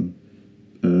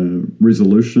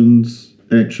Resolutions,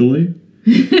 actually.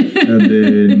 And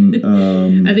then...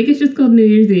 I think it's just called New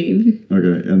Year's Eve.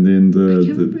 Okay, and then I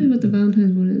can't remember what the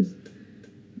Valentine's one is.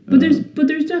 But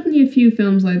there's definitely a few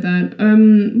films like that.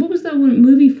 What was that one?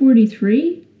 Movie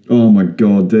 43? Oh my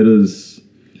god, it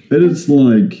is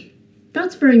like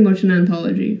That's very much an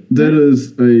anthology. That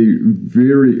is a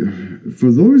very... For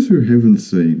those who haven't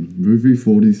seen movie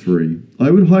 43,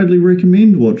 I would highly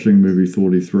recommend watching movie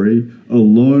 43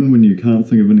 alone when you can't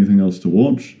think of anything else to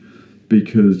watch,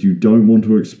 because you don't want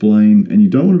to explain and you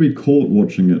don't want to be caught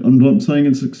watching it. I'm not saying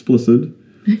it's explicit.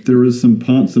 There is some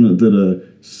parts in it that are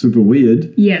super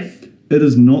weird. Yes. It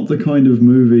is not the kind of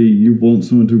movie you want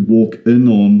someone to walk in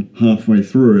on halfway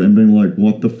through and being like,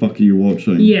 what the fuck are you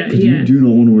watching? Yeah, because you do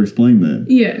not want to explain that.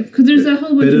 Yeah, because there's a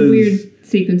whole bunch of weird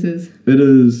sequences. It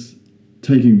is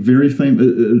taking very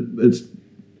famous...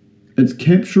 It's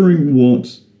capturing what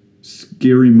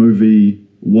Scary Movie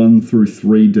 1 through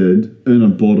 3 did in a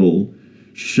bottle,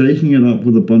 shaking it up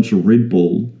with a bunch of Red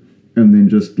Bull, and then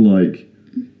just, like,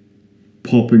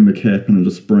 popping the cap and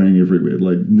just spraying everywhere.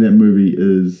 Like, that movie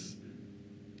is...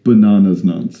 bananas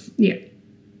nuts. Yeah.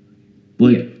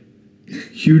 Like,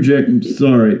 Hugh Jackman...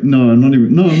 Sorry. No, I'm not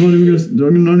even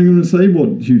going to say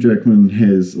what Hugh Jackman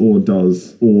has or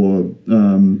does, or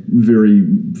very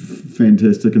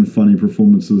fantastic and funny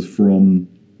performances from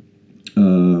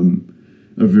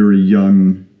a very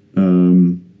young...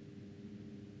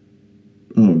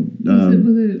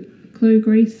 was it Chloe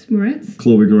Grace Moretz?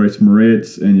 Chloe Grace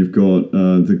Moretz, and you've got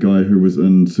the guy who was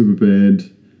in Superbad.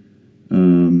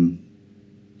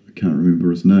 I can't remember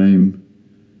his name.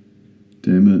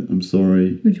 Damn it, I'm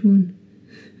sorry. Which one?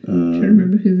 I'm trying to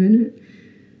remember who's in it.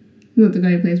 Not the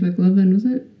guy who plays McLovin, was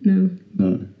it? No.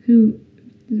 No. Who?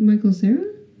 Is it Michael Cera?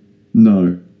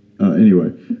 No.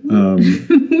 Anyway,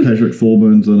 Patrick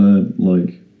Thorburton's in it,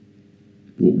 like...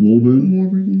 Warburton?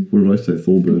 Warburton. What did I say?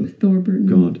 Thorburton. Thorburton.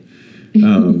 God.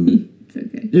 It's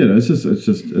okay. Yeah,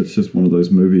 it's just one of those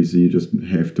movies that you just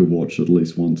have to watch at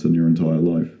least once in your entire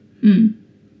life. Mm.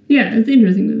 Yeah, it's an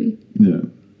interesting movie. Yeah.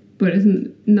 But I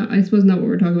suppose not what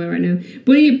we're talking about right now.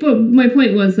 But my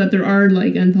point was that there are,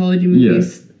 like, anthology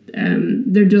movies. Yeah.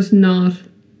 They're just not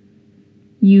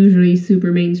usually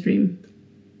super mainstream.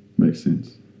 Makes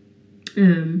sense.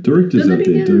 Directors out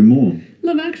there do more.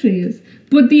 Love Actually is.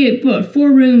 But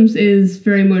Four Rooms is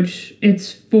very much,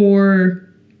 it's for...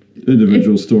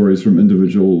 individual stories from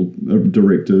individual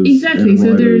directors. Exactly.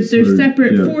 So there's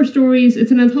separate 4 stories.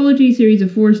 It's an anthology series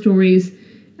of 4 stories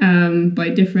by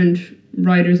different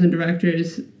writers and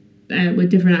directors with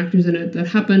different actors in it that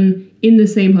happen in the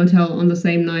same hotel on the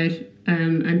same night.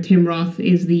 And Tim Roth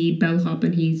is the bellhop,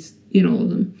 and he's in all of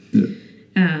them. Yeah.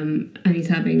 And he's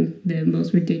having the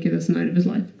most ridiculous night of his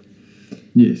life.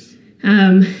 Yes.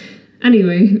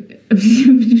 Anyway,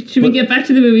 should we get back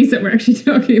to the movies that we're actually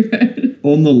talking about?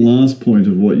 On the last point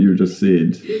of what you just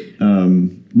said,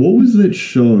 what was that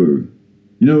show?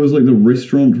 You know, it was like the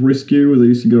Restaurant Rescue, where they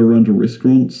used to go around to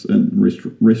restaurants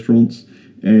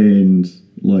and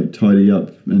like tidy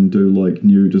up and do like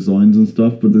new designs and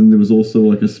stuff. But then there was also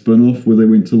like a spin-off where they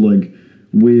went to like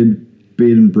weird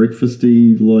bed and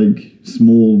breakfasty, like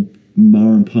small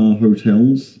ma and pa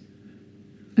hotels.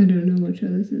 I don't know what show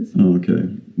this is. Oh, okay.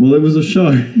 Well, it was a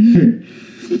show.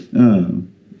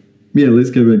 Yeah,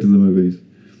 let's go back to the movies.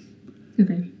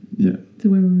 Okay. Yeah. So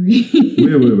where were we?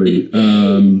 Where were we?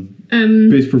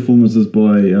 Best performances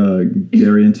by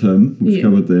Gary and Tim. We've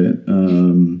covered that.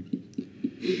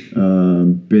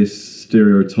 Best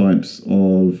stereotypes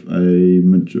of a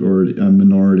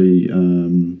minority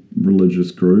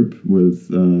religious group with...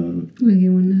 like a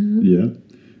 1.5. Yeah.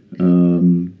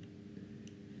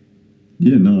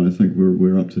 Yeah, no, I think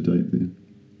we're up to date there.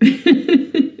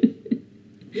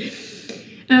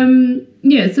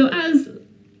 Yeah,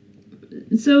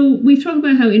 so we've talked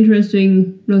about how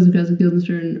interesting Rosencrantz and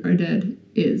Guildenstern Are Dead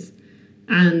is,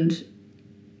 and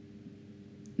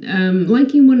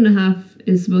liking 1.5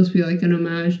 is supposed to be like an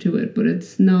homage to it, but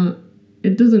it's not.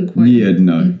 It doesn't quite. Yeah,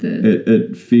 no,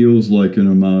 it feels like an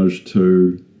homage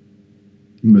to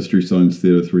Mystery Science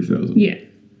Theater 3000. Yeah.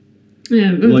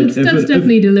 Yeah, like that's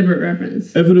definitely a deliberate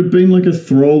reference. If it had been like a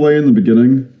throwaway in the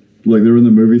beginning, like they're in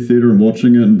the movie theater and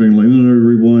watching it and being like, no,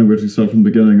 rewind, we have to start from the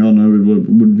beginning. Oh no,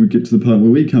 would we get to the part where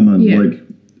we come in? Yeah. Like,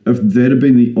 if that had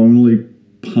been the only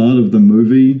part of the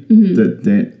movie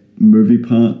that movie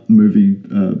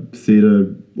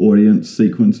theater audience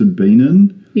sequence had been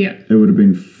in, yeah, it would have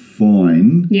been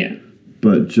fine. Yeah.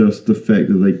 But just the fact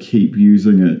that they keep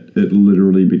using it, it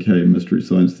literally became Mystery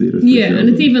Science Theater 3000. Yeah, and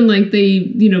it's even like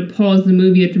they, pause the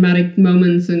movie at dramatic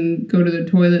moments and go to the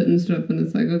toilet and stuff, and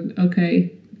it's like,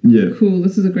 okay, yeah, cool,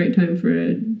 this is a great time for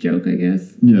a joke, I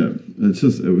guess. Yeah,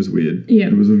 it was weird. Yeah.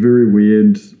 It was a very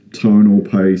weird tonal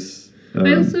pace. I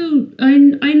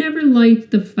never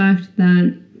liked the fact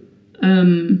that,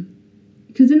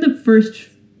 because in the first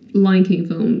Lion King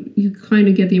film, you kind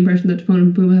of get the impression that Timon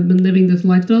and Pumbaa have been living this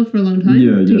lifestyle for a long time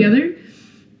together.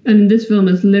 And in this film,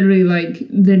 it's literally like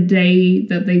the day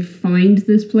that they find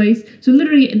this place. So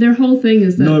literally, their whole thing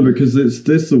is that... No, because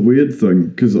that's the weird thing.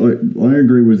 Because I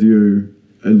agree with you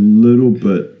a little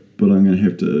bit, but I'm going to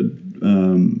have to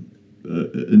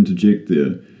interject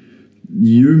there.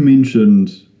 You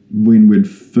mentioned when we'd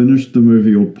finished the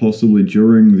movie, or possibly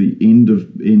during the end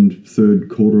third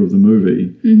quarter of the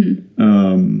movie,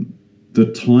 the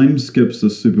time skips are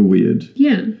super weird.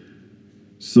 Yeah.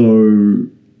 So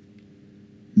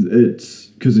it's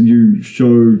because you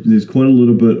show there's quite a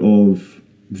little bit of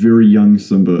very young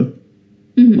Simba,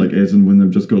 like as in when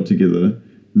they've just got together.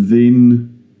 Then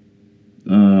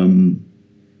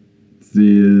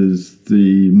there's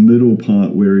the middle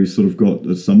part where he's sort of got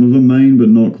some of a mane, but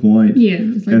not quite. Yeah,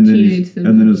 it's like teenage Simba.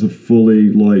 And then it's a fully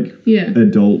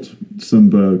adult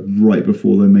Simba right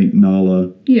before they meet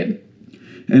Nala. Yeah.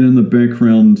 And in the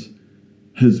background,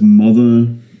 his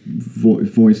mother,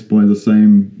 voiced by the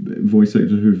same voice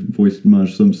actor who voiced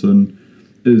Marge Simpson,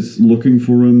 is looking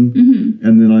for him.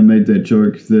 And then I made that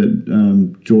joke that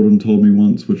Jordan told me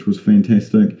once, which was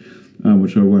fantastic,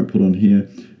 which I won't put on here.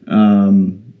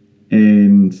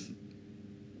 And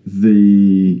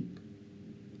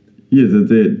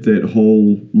that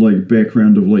whole like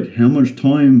background of like how much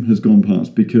time has gone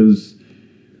past, because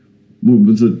what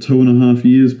was it, 2.5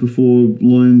 years before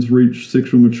lions reach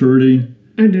sexual maturity?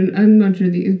 I'm not sure.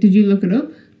 Did you look it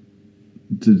up?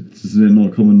 Is that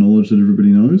not common knowledge that everybody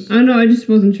knows? I know, I just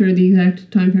wasn't sure the exact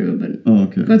time period, but... Oh,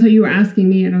 okay. I thought you were asking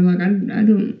me, and I'm like, I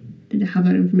don't have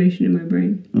that information in my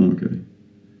brain. Oh, okay.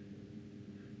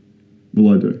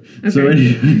 Well, I do. Okay. So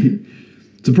anyway,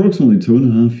 it's approximately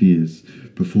 2.5 years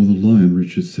before the lion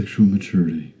reaches sexual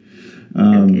maturity.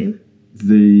 Okay.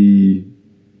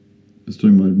 I was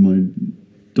doing my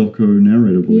doco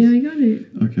narrator voice. Yeah, I got it.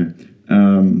 Okay.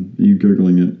 Are you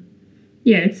Googling it?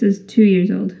 Yeah, it says 2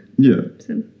 years old. Yeah.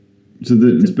 So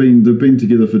they've been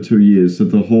together for 2 years. So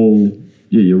the whole,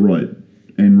 yeah, you're right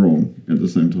and wrong at the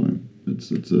same time.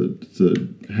 It's a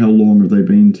how long have they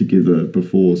been together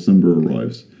before Simba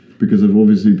arrives? Because they've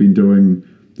obviously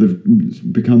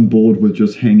they've become bored with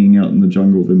just hanging out in the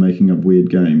jungle. They're making up weird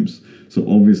games. So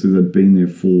obviously they've been there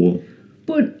for...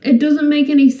 But it doesn't make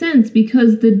any sense,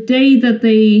 because the day that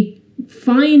they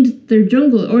find their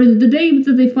jungle, or the day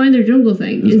that they find their jungle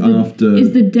thing is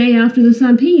the day after the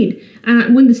stampede.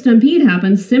 And when the stampede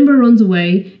happens, Simba runs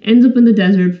away, ends up in the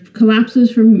desert,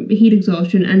 collapses from heat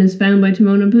exhaustion, and is found by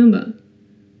Timon and Pumbaa.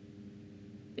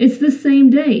 It's the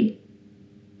same day.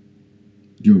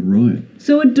 You're right.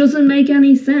 So it doesn't make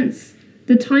any sense.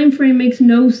 The time frame makes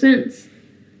no sense.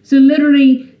 So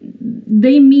literally,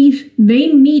 they meet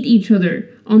each other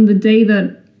on the day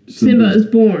that Simba is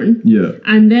born. Yeah.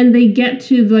 And then they get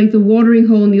to like the watering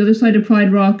hole on the other side of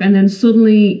Pride Rock, and then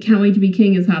suddenly Can't Wait to Be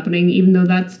King is happening, even though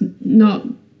that's not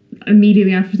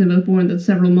immediately after Simba was born, that's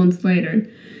several months later.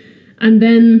 And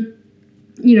then,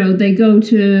 they go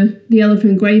to the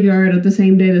elephant graveyard at the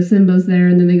same day that Simba's there,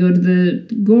 and then they go to the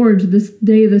gorge this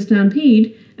day of the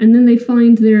stampede, and then they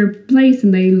find their place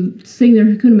and they sing their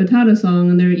Hakuna Matata song,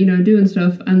 and they're, doing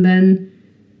stuff, and then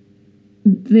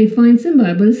they find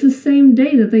Simba, but it's the same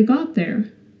day that they got there.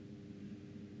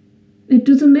 It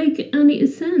doesn't make any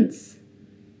sense.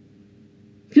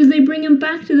 Because they bring him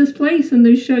back to this place and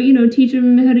they show, teach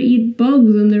him how to eat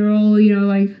bugs, and they're all,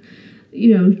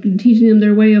 teaching them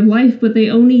their way of life, but they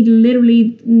only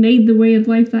literally made the way of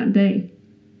life that day.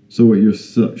 So what you're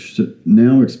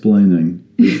now explaining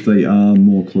is they are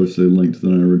more closely linked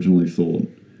than I originally thought.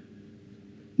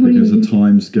 Because the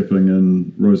time skipping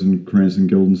in Rosencrantz and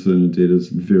Guildenstern are Dead is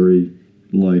very,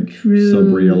 true.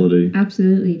 sub-reality.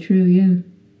 Absolutely true, yeah.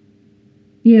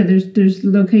 Yeah, there's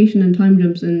location and time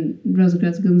jumps in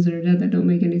Rosencrantz and Guildenstern are Dead that don't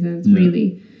make any sense,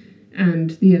 really.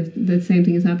 And, yeah, the same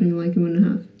thing is happening in like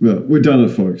 1.5. Well, we've done it,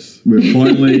 folks. We've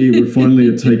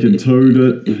finally taken toed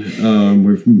it.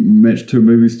 We've matched 2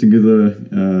 movies together.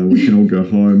 We can all go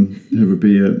home, have a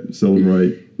beer,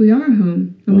 celebrate. We are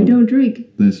home, and we don't drink.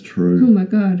 That's true. Oh my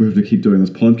god. We have to keep doing this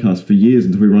podcast for years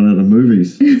until we run out of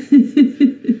movies.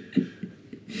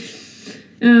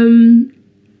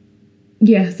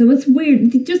 Yeah, so it's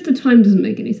weird. Just the time doesn't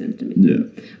make any sense to me. Yeah.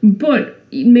 But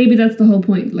maybe that's the whole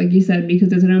point, like you said, because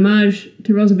there's an homage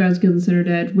to Rosencrantz, Guildenstern are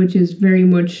Dead, which is very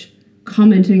much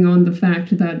commenting on the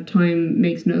fact that time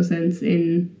makes no sense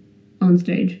on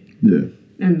stage. Yeah.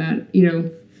 And that,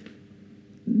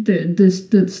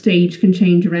 the stage can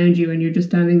change around you, and you're just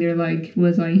standing there like,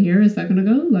 was I here a second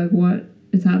ago? Like, what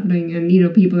is happening? And,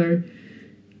 people are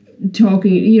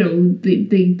talking,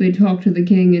 they talk to the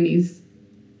king, and he's,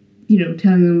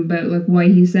 telling them about, like, why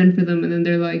he sent for them, and then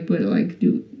they're like, but, like,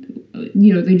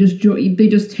 they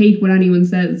just take what anyone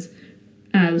says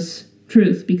as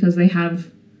truth because they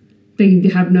have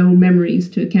no memories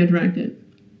to counteract it.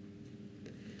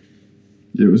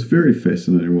 Yeah, it was very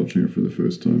fascinating watching it for the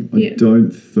first time. I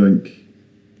don't think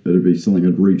it'd be something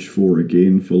I'd reach for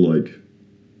again for like...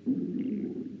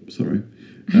 Sorry.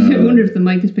 I wonder if the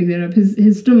mic is picking it up.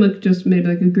 His stomach just made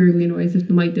like a gurgly noise if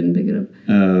the mic didn't pick it up.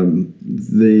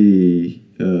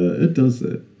 It does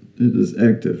that. It is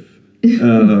active.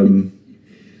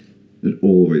 It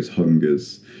always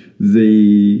hungers.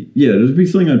 It'd be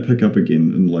something I'd pick up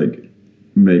again in like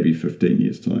maybe 15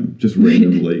 years time. Just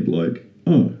randomly like,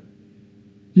 oh,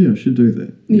 yeah, I should do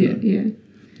that. Yeah.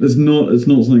 It's not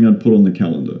something I'd put on the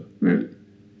calendar. Right.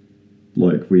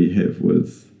 Like we have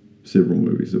with several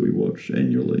movies that we watch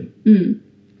annually. I'm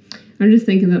just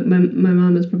thinking that my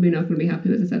mom is probably not going to be happy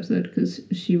with this episode because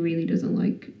she really doesn't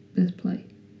like this play.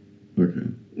 Okay.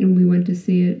 And we went to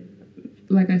see it.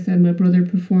 Like I said, my brother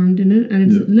performed in it, and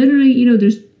it's literally,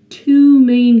 there's two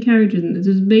main characters in it.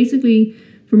 There's basically,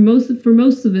 for most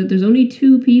of it, there's only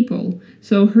two people.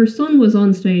 So her son was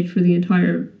on stage for the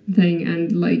entire thing,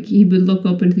 and like he would look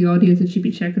up into the audience, and she'd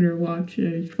be checking her watch,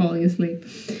 falling asleep.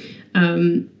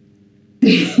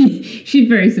 She's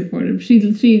very supportive.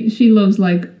 She loves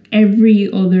like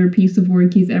every other piece of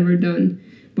work he's ever done,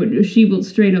 but she will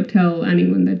straight up tell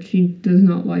anyone that she does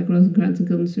not like Rosencrantz and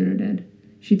Guildenstern are Dead.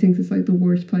 She thinks it's like the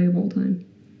worst play of all time.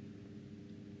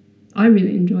 I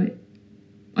really enjoy it.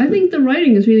 I think the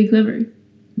writing is really clever.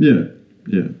 Yeah.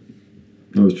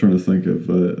 I was trying to think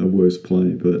of a worse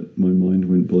play, but my mind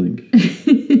went blank.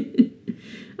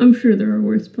 I'm sure there are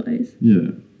worse plays.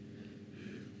 Yeah.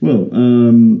 Well,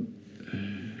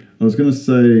 I was going to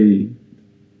say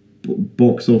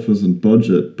box office and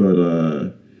budget, but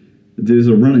there's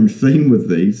a running theme with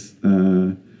these.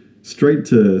 Straight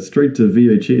to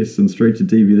VHS and straight to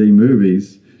DVD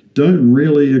movies don't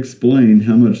really explain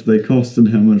how much they cost and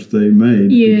how much they made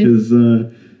because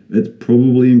it's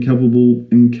probably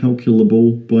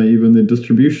incalculable by even their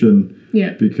distribution.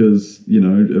 Yeah. Because,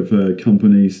 if a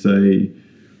company, say,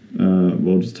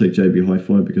 I'll just take JB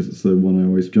Hi-Fi because it's the one I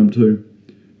always jump to,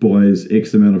 buys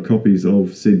X amount of copies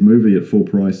of said movie at full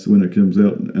price when it comes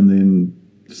out, and then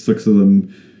 6 of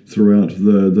them throughout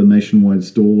the nationwide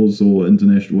stores or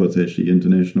international, well, it's actually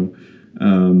international,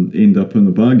 end up in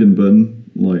the bargain bin,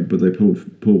 like, but they pull,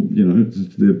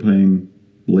 they're paying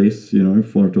less,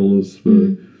 $5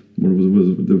 for what was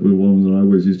the one that I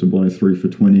always used to buy 3 for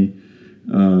 $20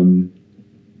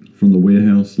 from the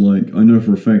warehouse. Like, I know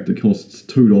for a fact it costs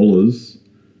 $2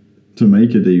 to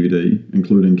make a DVD,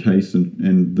 including case,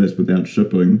 and that's without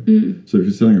shipping. So if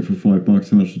you're selling it for $5,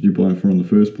 how much did you buy it for in the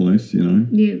first place? Yeah.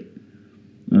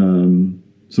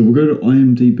 So we'll go to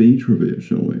IMDb trivia,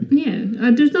 shall we? Yeah,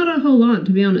 there's not a whole lot,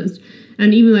 to be honest.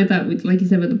 And even like that, like you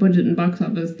said, with the budget and box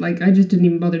office, like I just didn't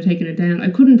even bother taking it down. I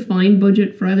couldn't find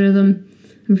budget for either of them.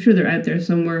 I'm sure they're out there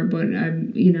somewhere, but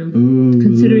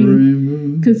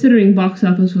considering box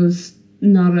office was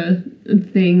not a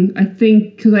thing, I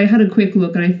think, because I had a quick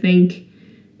look, and I think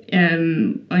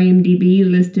IMDb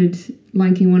listed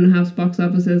Lion King 1.5's box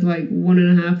office as like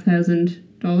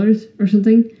 $1,500 or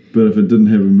something. But if it didn't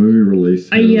have a movie release,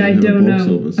 I don't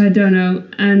know. I don't know.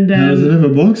 And how does it have a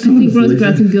box office? I think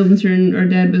Rosencrantz and Guildenstern are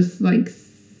Dead was like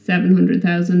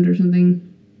 700,000 or something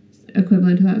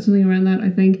equivalent to that, something around that, I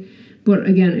think. But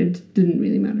again, it didn't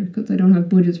really matter because I don't have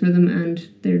budgets for them, and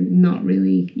they're not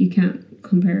really. You can't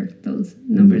compare those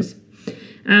numbers.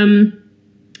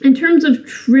 In terms of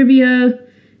trivia,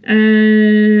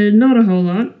 not a whole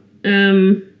lot.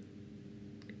 The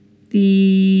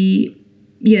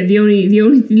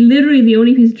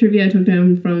only piece of trivia I took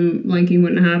down from Lion King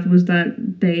 1.5 was that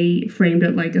they framed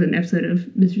it like an episode of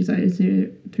Mystery Science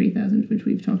 3000, which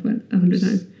we've talked about 100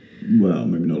 times. Well,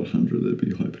 maybe not 100, that'd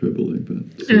be hyperbole, but...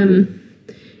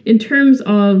 In terms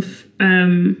of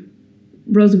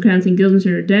Rosencrantz and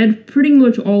Guildenstern are Dead, pretty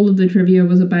much all of the trivia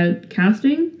was about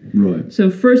casting. Right.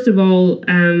 So first of all,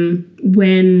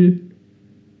 when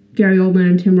Gary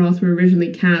Oldman and Tim Roth were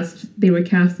originally cast, they were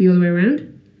cast the other way around.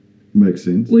 Makes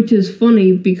sense. Which is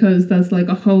funny because that's like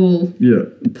a whole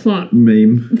plot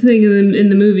meme thing in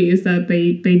the movie, is that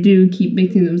they do keep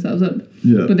mixing themselves up.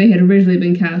 Yeah. But they had originally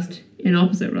been cast in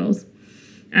opposite roles.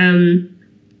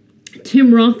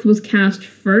 Tim Roth was cast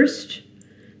first.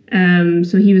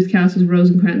 So he was cast as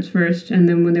Rosencrantz first, and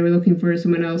then when they were looking for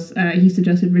someone else, he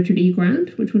suggested Richard E.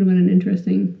 Grant, which would have been an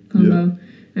interesting combo.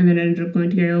 And then ended up going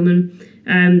to Gary Oldman.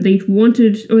 They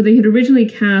had originally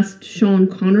cast Sean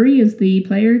Connery as the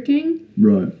player king.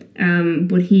 Right.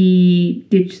 But he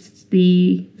ditched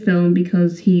the film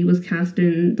because he was cast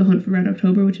in The Hunt for Red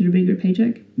October, which had a bigger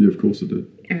paycheck. Yeah, of course it did.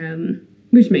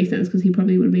 Which makes sense, because he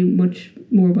probably would be much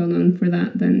more well known for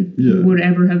that than he would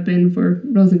ever have been for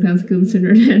Rosencrantz and Guildenstern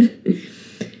are Dead.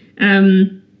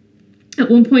 At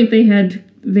one point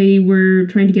they were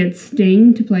trying to get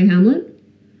Sting to play Hamlet.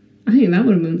 I think that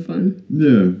would have been fun.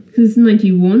 Yeah. Because it's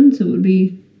 91, so it would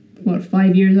be,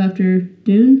 5 years after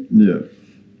Dune? Yeah.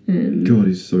 God,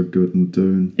 he's so good in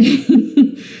Dune.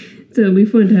 So it'd be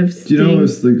fun to have Sting. Do you know, I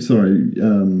was thinking, sorry,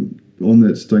 on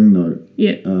that Sting note.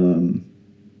 Yeah.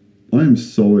 I am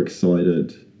so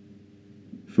excited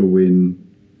for when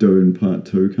Dune Part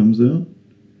 2 comes out.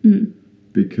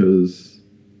 Because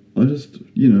I just,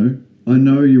 I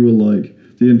know you were like,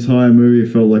 the entire movie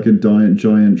felt like a giant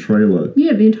trailer.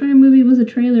 Yeah, the entire movie was a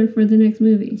trailer for the next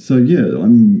movie. So yeah,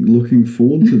 I'm looking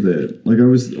forward to that. Like, I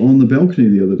was on the balcony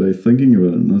the other day thinking of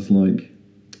it, and I was like,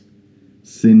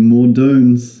 send more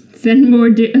Dunes. Send more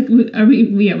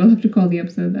we'll have to call the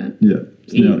episode that. Yeah.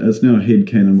 It's now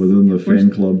headcanon within the fan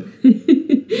club.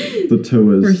 The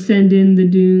tours. Or send in the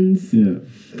Dunes. Yeah.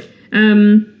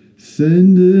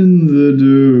 Send in the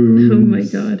Dunes. Oh my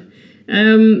god.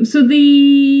 So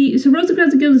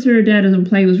Rosencrantz and Guildenstern are Dead as a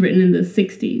play was written in the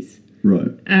 60s.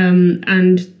 Right.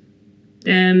 And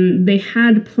they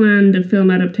had planned a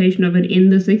film adaptation of it in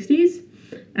the 60s.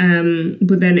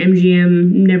 But then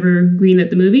MGM never greenlit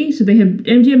the movie, so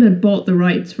MGM had bought the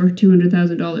rights for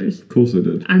 $200,000. Of course they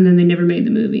did. And then they never made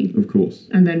the movie. Of course.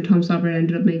 And then Tom Stoppard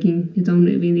ended up making his own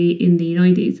movie in the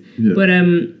 90s. Yeah. But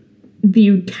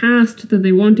the cast that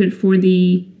they wanted for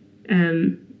the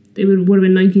it would have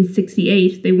been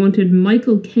 1968. They wanted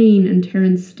Michael Caine and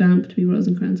Terence Stamp to be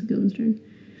Rosencrantz and Guildenstern.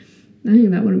 I think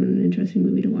that would have been an interesting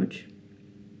movie to watch.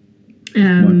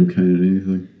 Michael Caine and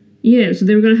anything. Yeah, so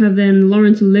they were going to have then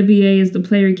Laurence Olivier as the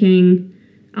Player King,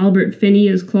 Albert Finney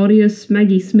as Claudius,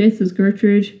 Maggie Smith as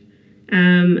Gertrude,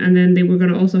 and then they were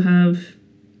going to also have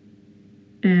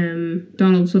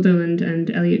Donald Sutherland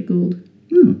and Elliot Gould.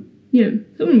 Yeah. Yeah,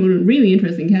 that would have been a really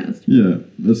interesting cast. Yeah,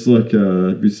 it's like,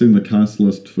 have you seen the cast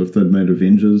list if they'd made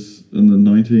Avengers in the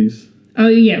 90s? Oh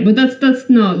yeah, but that's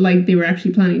not like they were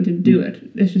actually planning to do it.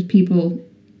 It's just people...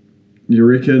 You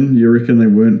reckon they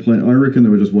weren't planning? I reckon they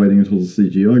were just waiting until the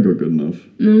CGI got good enough.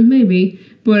 No, maybe.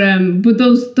 But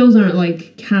those aren't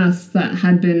like casts that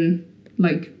had been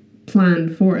like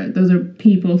planned for it. Those are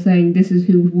people saying this is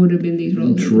who would have been these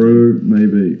roles. True,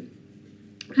 maybe.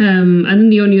 And then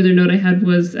the only other note I had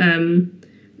was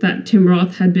that Tim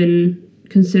Roth had been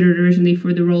considered originally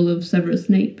for the role of Severus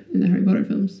Snape in the Harry Potter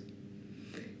films.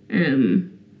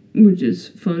 Which is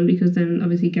fun because then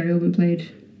obviously Gary Oldman played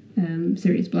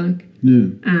Sirius Black. Yeah.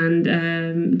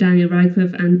 And Daniel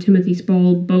Radcliffe and Timothy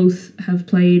Spall both have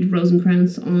played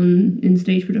Rosencrantz in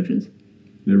stage productions.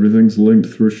 Everything's linked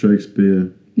through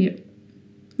Shakespeare. Yeah.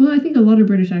 Well, I think a lot of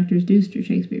British actors do through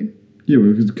Shakespeare. Yeah,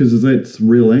 because that's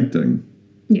real acting.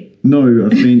 Yeah. No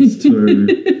offense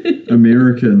to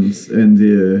Americans and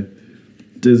their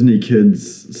Disney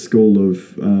kids school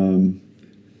of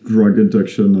drug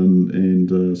addiction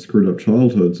and screwed up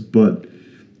childhoods, but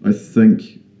I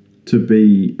think to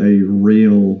be a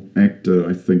real actor,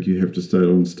 I think you have to stay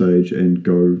on stage and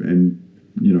go and,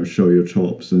 show your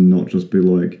chops and not just be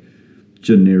like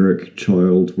generic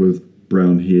child with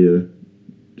brown hair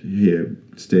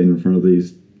stand in front of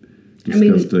these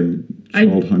disgusting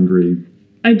child-hungry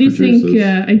I do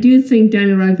producers. think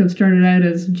Daniel Radcliffe started out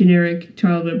as generic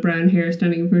child with brown hair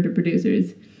standing in front of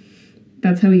producers.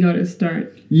 That's how he got his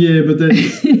start. Yeah, but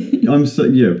that's I'm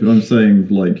saying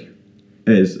like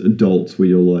as adults where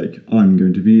you're like, I'm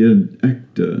going to be an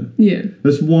actor. Yeah.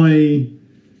 That's why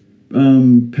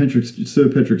Sir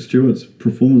Patrick Stewart's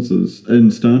performances in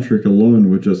Star Trek alone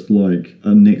were just like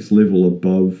a next level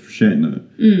above Shatner.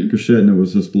 Because Shatner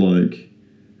was just like,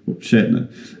 Shatner.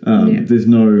 There's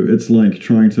no, it's like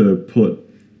trying to put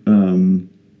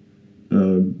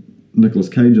Nicolas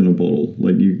Cage in a bottle,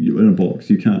 like you in a box.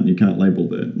 You can't label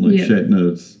that. Like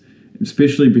Shatner,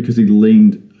 especially because he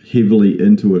leaned heavily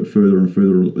into it further and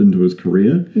further into his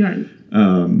career. Right.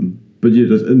 But yeah,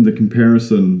 just in the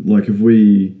comparison, like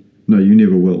no, you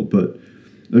never will, but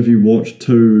if you watch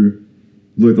the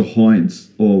heights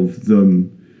of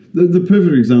them, the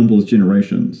perfect example is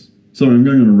Generations. Sorry, I'm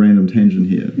going on a random tangent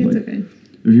here. It's okay.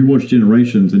 If you watch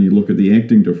Generations and you look at the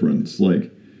acting difference, like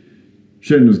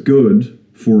Shatner's good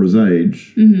for his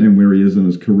age and where he is in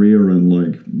his career and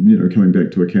like, coming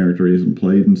back to a character he hasn't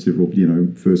played in several,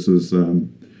 versus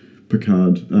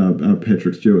Picard,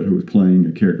 Patrick Stewart, who was playing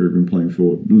a character he'd been playing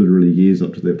for literally years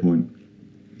up to that point.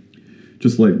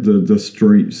 Just like the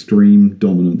stream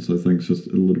dominance, I think, is just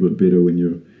a little bit better when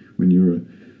you're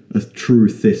a true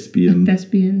thespian. That's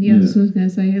what I was going to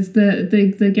say. It's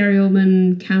the Gary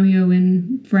Oldman cameo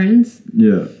in Friends.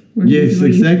 Yeah. Yes,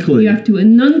 exactly. You have to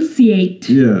enunciate.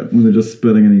 Yeah, when they're just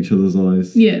spitting in each other's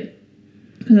eyes. Yeah.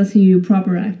 Because that's how you do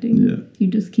proper acting. Yeah. You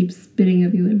just keep spitting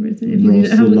up your livers. And if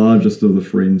Ross, the largest of the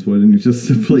friends, why didn't you just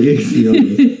simply X the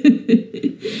others?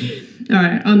 All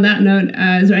right, on that note,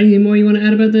 is there anything more you want to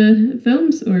add about the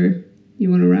films, or you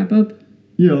want to wrap up?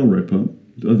 Yeah, I'll wrap up.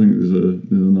 I think there's a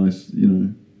nice,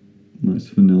 nice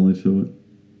finale to it.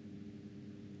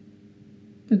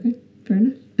 Okay, fair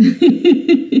enough.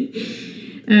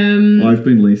 I've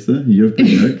been Lisa. You've been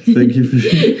Nick. Thank you for.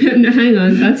 No, hang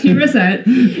on, that's Hear Us Out.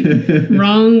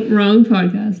 Wrong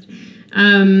podcast.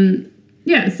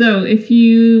 Yeah, so if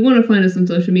you want to find us on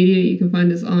social media, you can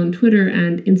find us on Twitter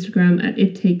and Instagram at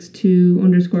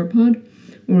ittakes2_pod,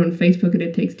 or on Facebook at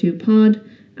ittakes2pod,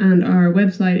 and our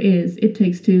website is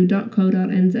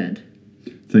ittakes2.co.nz.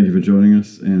 Thank you for joining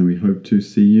us, and we hope to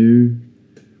see you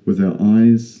with our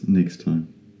eyes next time.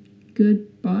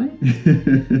 Goodbye.